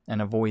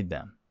and avoid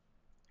them.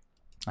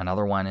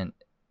 Another one in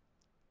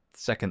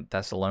 2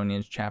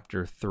 Thessalonians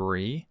chapter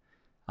 3.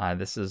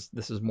 This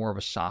is more of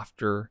a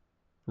softer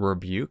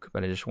rebuke,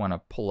 but I just want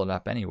to pull it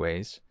up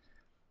anyways,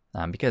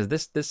 because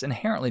this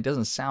inherently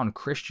doesn't sound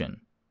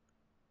Christian.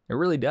 It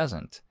really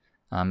doesn't.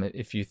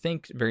 If you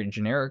think very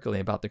generically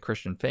about the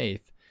Christian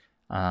faith,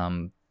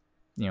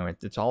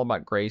 it's all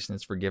about grace and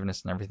its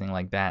forgiveness and everything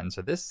like that. And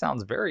so this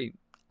sounds very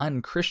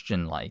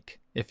unchristian-like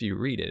if you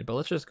read it. But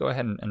let's just go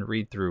ahead and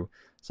read through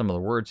some of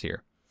the words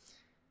here.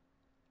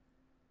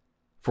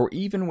 For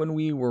even when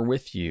we were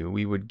with you,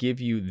 we would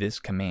give you this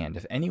command: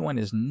 if anyone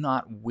is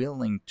not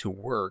willing to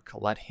work,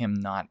 let him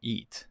not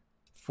eat.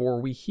 For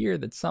we hear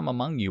that some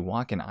among you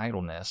walk in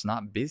idleness,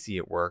 not busy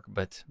at work,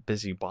 but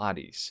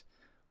busybodies.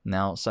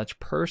 Now such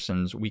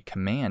persons we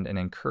command and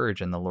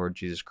encourage in the Lord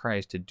Jesus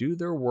Christ to do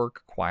their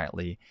work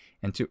quietly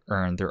and to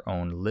earn their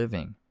own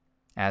living.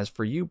 As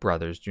for you,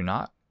 brothers, do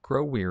not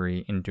grow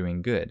weary in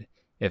doing good.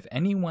 If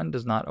anyone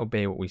does not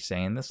obey what we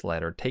say in this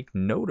letter, take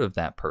note of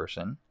that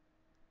person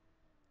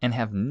and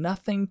have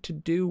nothing to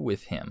do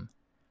with him,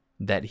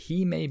 that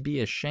he may be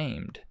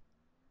ashamed.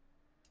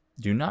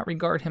 Do not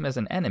regard him as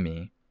an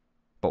enemy,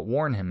 but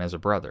warn him as a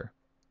brother.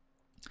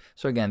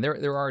 So again,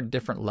 there are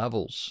different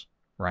levels,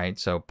 right?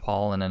 So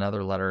Paul in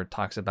another letter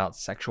talks about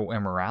sexual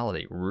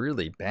immorality,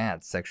 really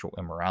bad sexual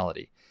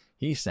immorality.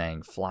 He's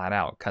saying flat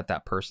out, cut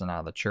that person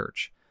out of the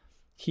church.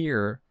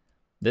 Here,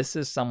 this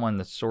is someone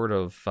that's sort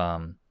of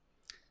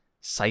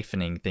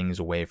siphoning things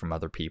away from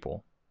other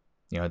people.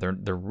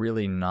 They're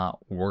really not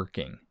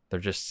working. They're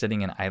just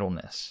sitting in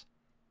idleness.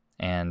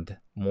 And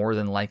more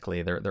than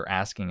likely, they're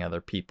asking other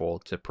people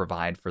to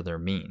provide for their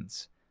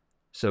means.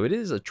 So it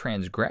is a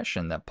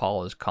transgression that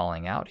Paul is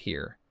calling out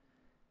here.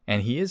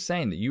 And he is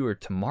saying that you are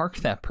to mark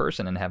that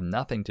person and have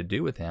nothing to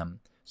do with him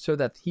so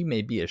that he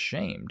may be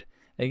ashamed.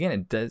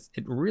 Again, it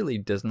really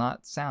does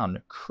not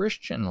sound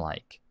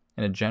Christian-like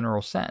in a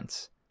general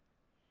sense.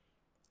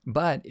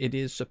 But it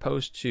is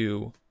supposed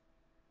to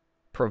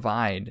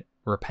provide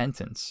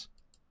repentance.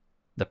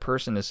 The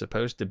person is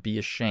supposed to be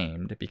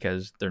ashamed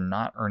because they're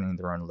not earning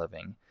their own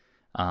living,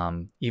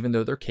 even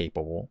though they're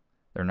capable.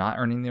 They're not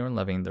earning their own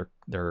living.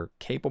 They're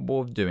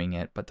capable of doing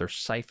it, but they're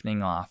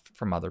siphoning off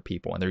from other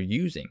people, and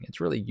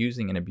it's really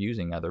using and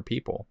abusing other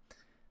people.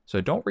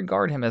 So don't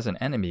regard him as an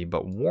enemy,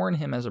 but warn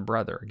him as a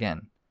brother.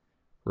 Again,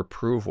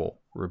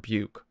 reproval,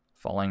 rebuke,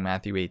 following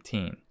Matthew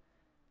 18,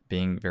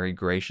 being very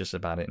gracious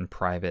about it in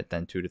private,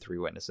 then 2 to 3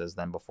 witnesses,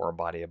 then before a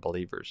body of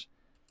believers.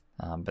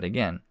 But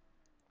again,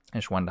 I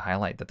just wanted to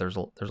highlight that there's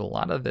a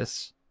lot of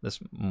this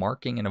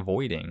marking and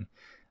avoiding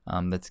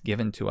that's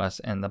given to us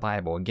in the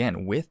Bible.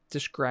 Again, with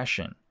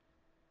discretion,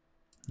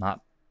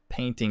 not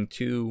painting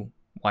too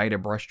wide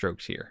of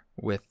brushstrokes here,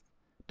 with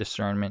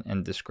discernment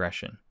and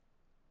discretion.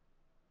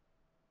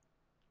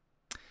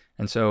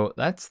 And so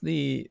that's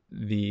the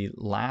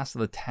last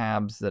of the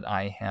tabs that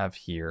I have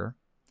here.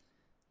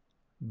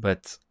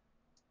 But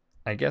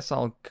I guess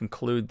I'll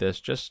conclude this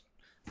just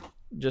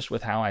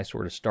with how I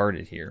sort of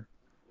started here.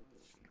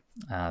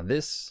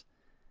 This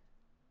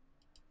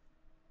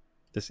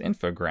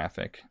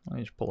infographic, let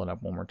me just pull it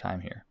up one more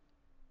time here.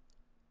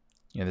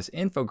 This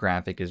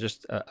infographic is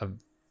just a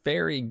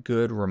very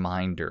good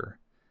reminder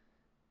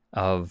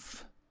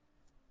of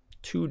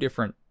two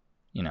different,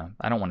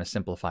 I don't want to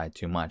simplify it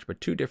too much,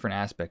 but two different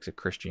aspects of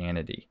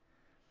Christianity.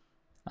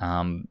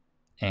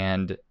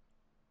 And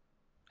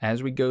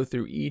as we go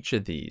through each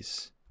of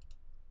these,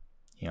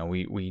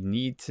 we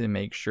need to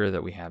make sure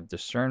that we have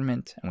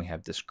discernment and we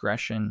have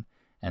discretion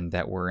and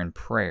that we're in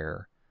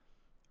prayer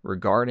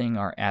regarding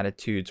our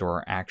attitudes or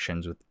our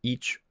actions with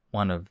each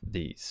one of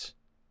these.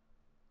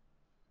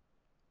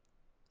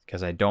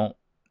 Because I don't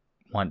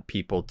want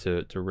people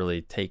to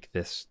really take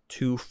this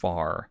too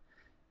far,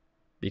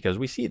 because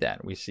we see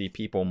that. We see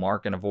people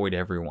mark and avoid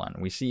everyone.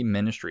 We see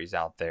ministries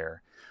out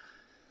there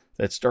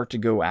that start to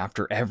go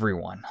after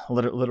everyone,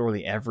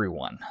 literally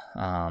everyone,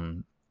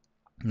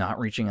 not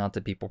reaching out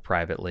to people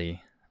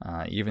privately,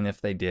 even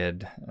if they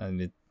did.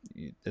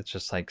 It's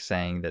just like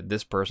saying that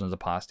this person's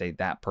apostate,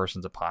 that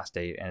person's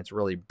apostate, and it's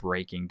really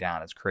breaking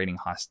down. It's creating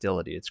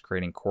hostility. It's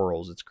creating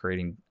quarrels. It's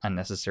creating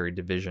unnecessary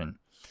division.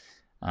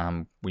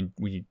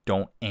 We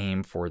don't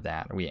aim for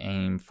that. We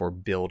aim for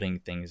building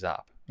things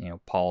up.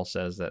 Paul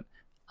says that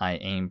I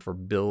aim for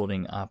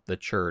building up the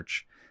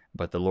church,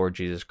 but the Lord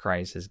Jesus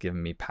Christ has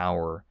given me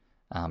power,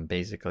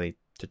 basically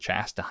to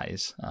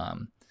chastise,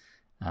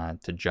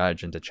 to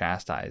judge and to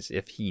chastise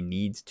if he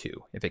needs to,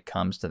 if it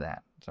comes to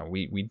that. So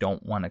we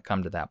don't want to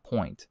come to that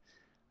point.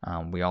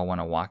 We all want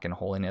to walk in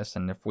holiness,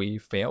 and if we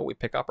fail, we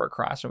pick up our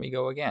cross and we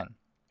go again.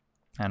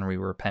 And we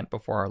repent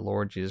before our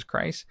Lord Jesus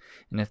Christ.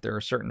 And if there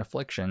are certain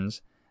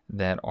afflictions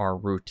that are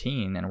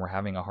routine and we're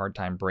having a hard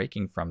time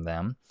breaking from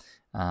them,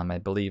 I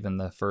believe in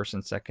the 1st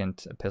and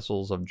 2nd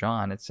epistles of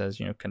John, it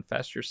says,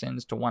 confess your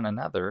sins to one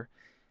another,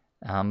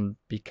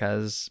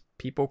 because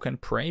people can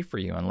pray for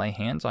you and lay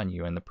hands on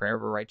you, and the prayer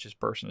of a righteous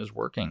person is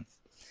working.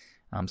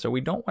 So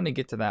we don't want to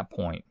get to that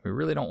point. We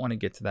really don't want to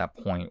get to that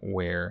point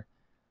where,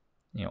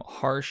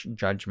 harsh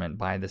judgment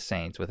by the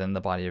saints within the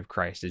body of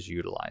Christ is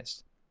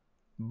utilized.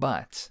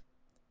 But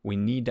we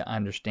need to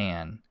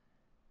understand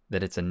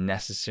that it's a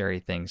necessary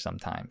thing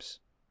sometimes.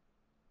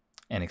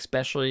 And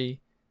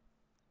especially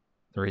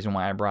the reason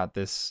why I brought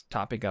this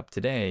topic up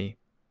today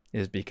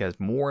is because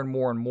more and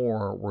more and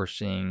more we're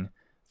seeing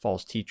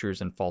false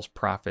teachers and false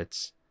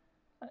prophets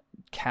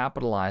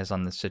capitalize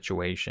on the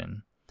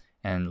situation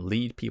and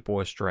lead people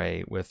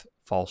astray with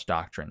false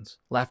doctrines.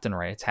 Left and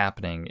right, it's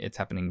happening. It's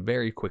happening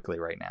very quickly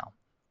right now.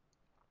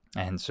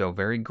 And so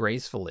very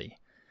gracefully,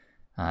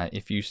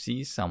 if you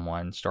see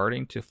someone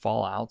starting to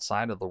fall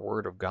outside of the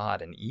Word of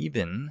God and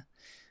even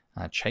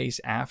chase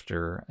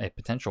after a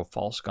potential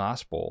false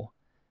gospel,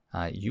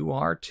 you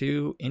are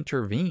to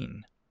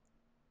intervene.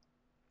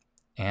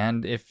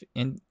 And if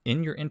in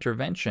your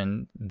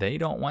intervention, they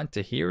don't want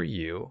to hear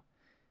you,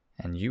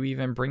 and you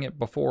even bring it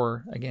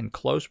before, again,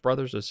 close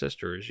brothers or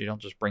sisters, you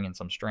don't just bring in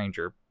some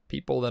stranger,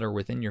 people that are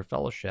within your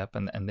fellowship,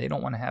 and they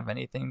don't want to have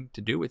anything to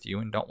do with you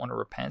and don't want to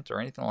repent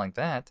or anything like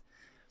that,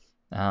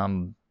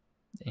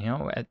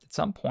 at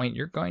some point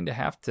you're going to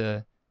have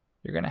to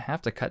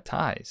cut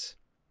ties.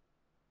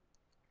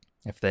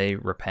 If they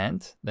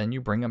repent, then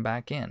you bring them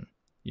back in.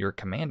 You're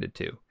commanded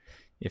to,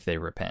 if they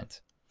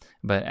repent.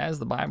 But as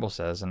the Bible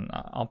says, and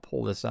I'll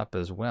pull this up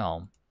as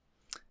well,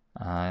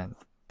 the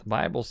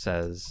Bible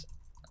says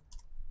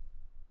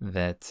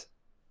that,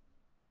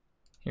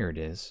 here it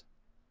is.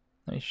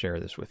 Let me share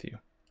this with you.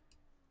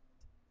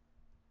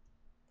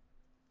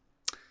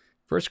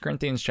 1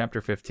 Corinthians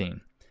chapter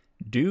 15.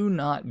 Do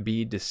not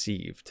be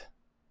deceived.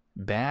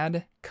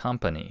 Bad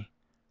company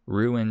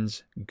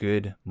ruins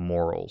good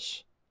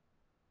morals.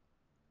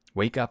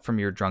 Wake up from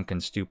your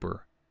drunken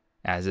stupor,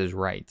 as is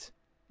right,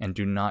 and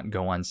do not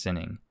go on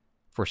sinning,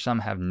 for some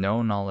have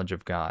no knowledge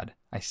of God.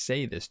 I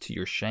say this to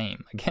your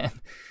shame.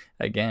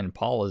 Again,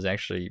 Paul is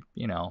actually,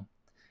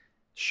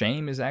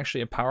 shame is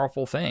actually a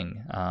powerful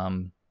thing.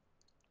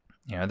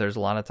 There's a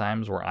lot of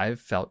times where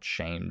I've felt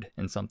shamed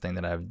in something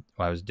that I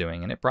was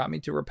doing, and it brought me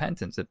to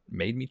repentance. It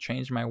made me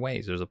change my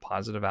ways. There's a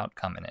positive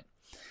outcome in it.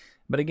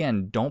 But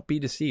again, don't be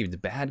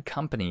deceived. Bad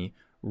company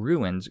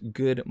ruins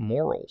good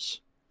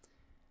morals.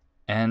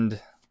 And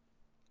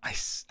I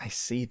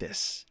see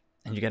this,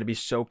 and you got to be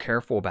so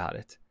careful about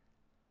it.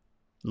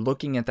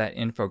 Looking at that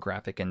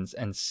infographic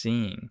and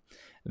seeing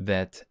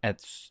that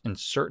in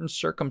certain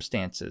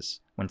circumstances,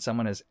 when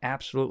someone is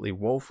absolutely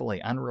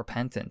woefully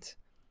unrepentant,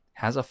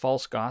 has a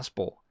false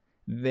gospel,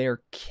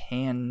 there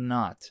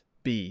cannot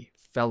be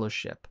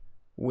fellowship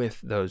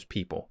with those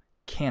people.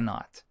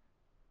 Cannot.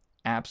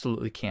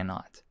 Absolutely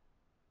cannot.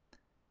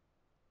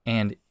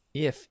 And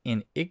if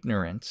in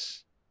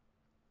ignorance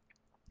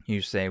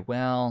you say,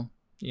 well,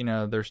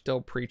 they're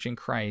still preaching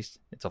Christ,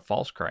 it's a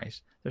false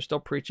Christ. They're still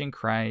preaching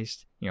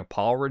Christ.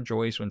 Paul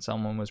rejoiced when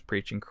someone was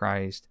preaching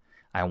Christ.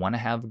 I want to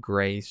have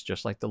grace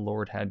just like the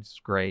Lord had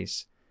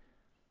grace.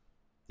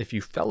 If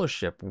you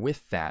fellowship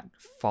with that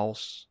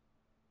false,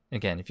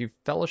 again, if you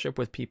fellowship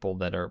with people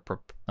that are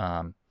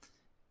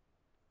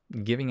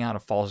giving out a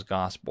false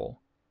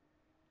gospel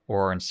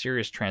or in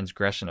serious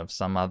transgression of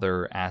some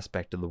other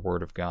aspect of the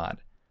Word of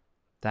God,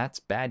 that's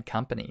bad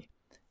company.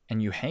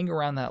 And you hang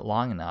around that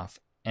long enough,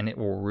 and it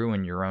will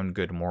ruin your own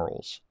good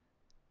morals.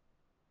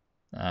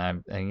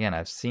 Again,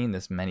 I've seen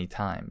this many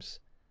times,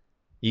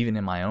 even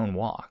in my own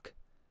walk.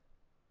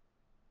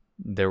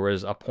 There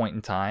was a point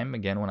in time,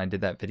 again, when I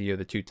did that video,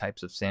 The Two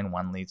Types of Sin,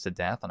 One Leads to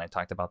Death, and I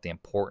talked about the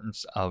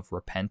importance of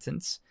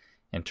repentance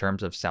in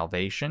terms of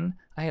salvation.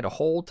 I had a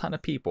whole ton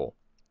of people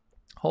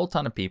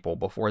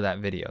before that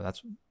video.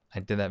 I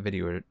did that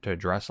video to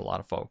address a lot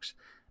of folks.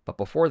 But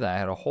before that, I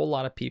had a whole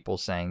lot of people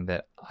saying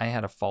that I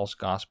had a false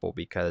gospel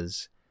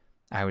because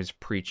I was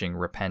preaching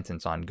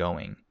repentance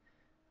ongoing.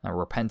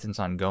 Repentance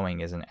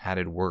ongoing is an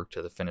added work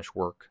to the finished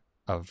work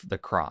of the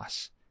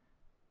cross,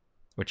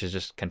 which is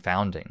just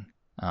confounding.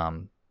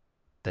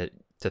 That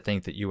to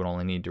think that you would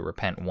only need to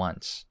repent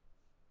once.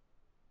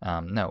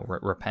 No,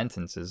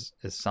 repentance is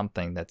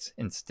something that's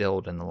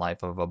instilled in the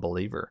life of a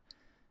believer.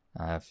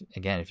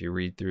 If you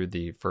read through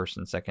the first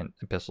and second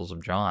epistles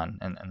of John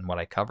and what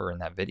I cover in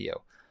that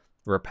video,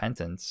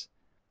 repentance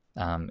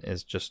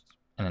is just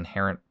an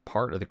inherent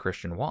part of the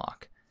Christian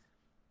walk.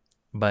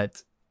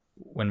 But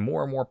when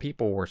more and more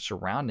people were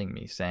surrounding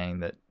me saying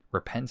that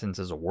repentance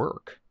is a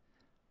work,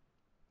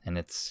 and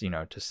it's,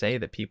 to say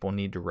that people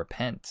need to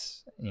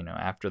repent,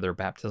 after their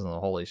baptism of the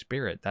Holy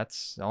Spirit,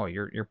 that's,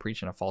 you're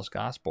preaching a false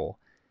gospel.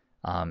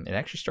 It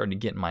actually started to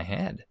get in my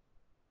head.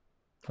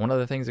 One of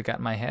the things that got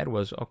in my head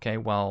was, okay,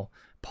 well,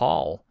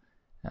 Paul,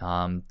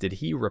 did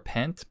he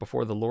repent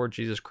before the Lord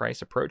Jesus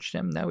Christ approached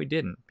him? No, he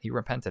didn't. He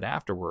repented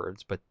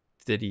afterwards, but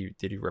did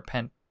he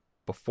repent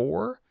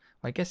before?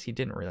 Well, I guess he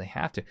didn't really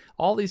have to.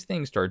 All these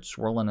things started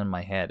swirling in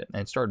my head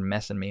and started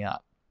messing me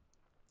up.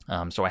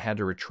 So I had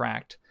to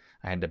retract.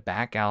 I had to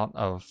back out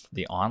of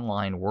the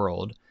online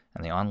world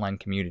and the online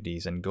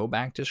communities and go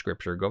back to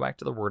Scripture, go back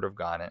to the Word of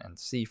God and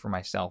see for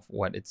myself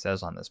what it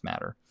says on this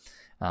matter.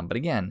 But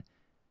again,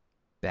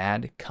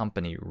 bad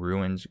company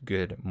ruins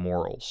good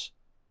morals.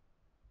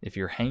 If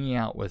you're hanging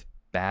out with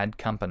bad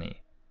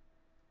company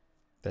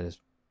that is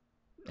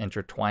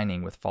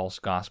intertwining with false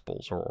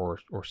gospels or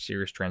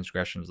serious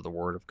transgressions of the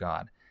Word of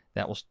God,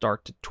 that will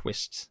start to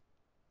twist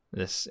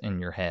this in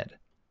your head.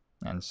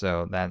 And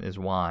so that is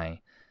why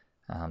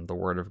the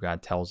Word of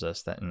God tells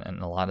us that in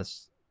a lot of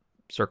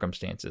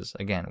circumstances,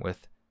 again,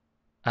 with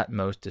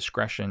utmost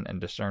discretion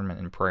and discernment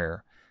in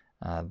prayer,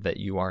 that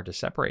you are to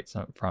separate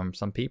from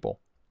some people.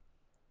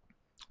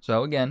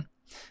 So again,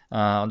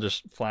 I'll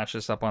just flash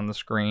this up on the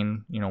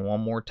screen,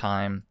 one more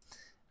time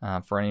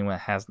for anyone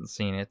that hasn't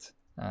seen it.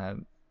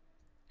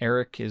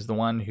 Eric is the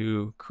one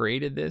who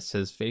created this.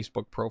 His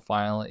Facebook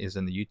profile is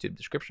in the YouTube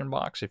description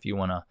box. If you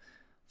want to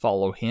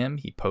follow him,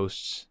 he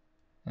posts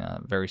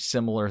very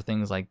similar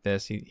things like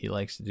this. He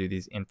likes to do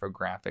these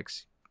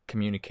infographics,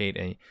 communicate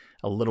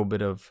a little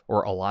bit of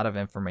or a lot of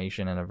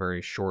information in a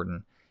very short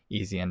and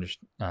easy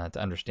to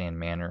understand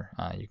manner.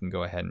 You can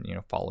go ahead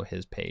and follow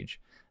his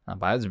page.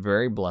 But I was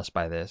very blessed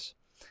by this.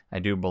 I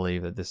do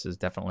believe that this is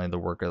definitely the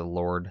work of the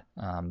Lord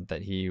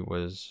that he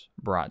was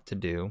brought to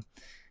do.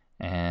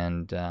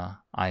 And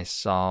I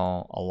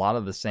saw a lot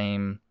of the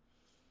same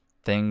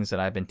things that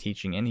I've been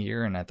teaching in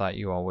here, and I thought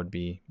you all would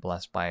be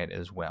blessed by it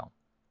as well.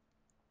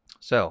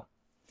 So,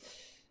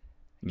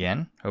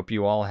 again, hope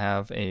you all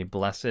have a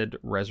blessed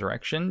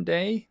Resurrection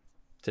Day,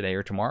 today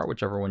or tomorrow,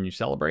 whichever one you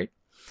celebrate,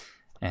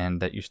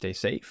 and that you stay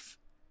safe.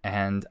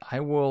 And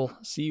I will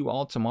see you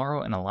all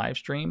tomorrow in a live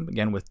stream,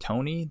 again with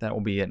Tony. That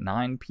will be at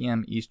 9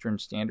 p.m. Eastern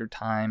Standard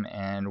Time,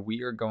 and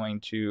we are going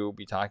to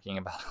be talking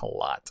about a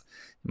lot.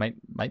 It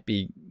might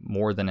be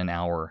more than an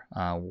hour.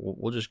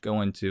 We'll just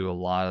go into a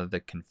lot of the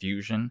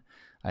confusion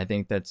I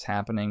think that's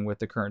happening with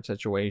the current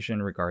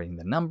situation regarding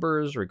the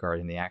numbers,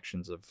 regarding the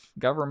actions of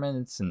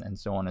governments, and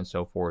so on and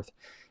so forth.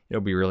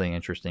 It'll be really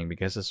interesting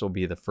because this will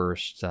be the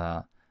first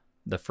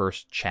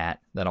chat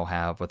that I'll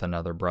have with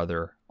another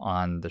brother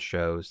on the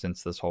show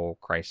since this whole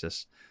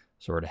crisis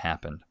sort of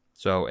happened.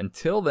 So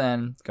until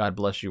then, God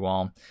bless you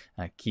all.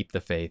 Keep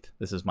the faith.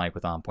 This is Mike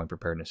with On Point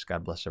Preparedness.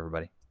 God bless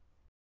everybody.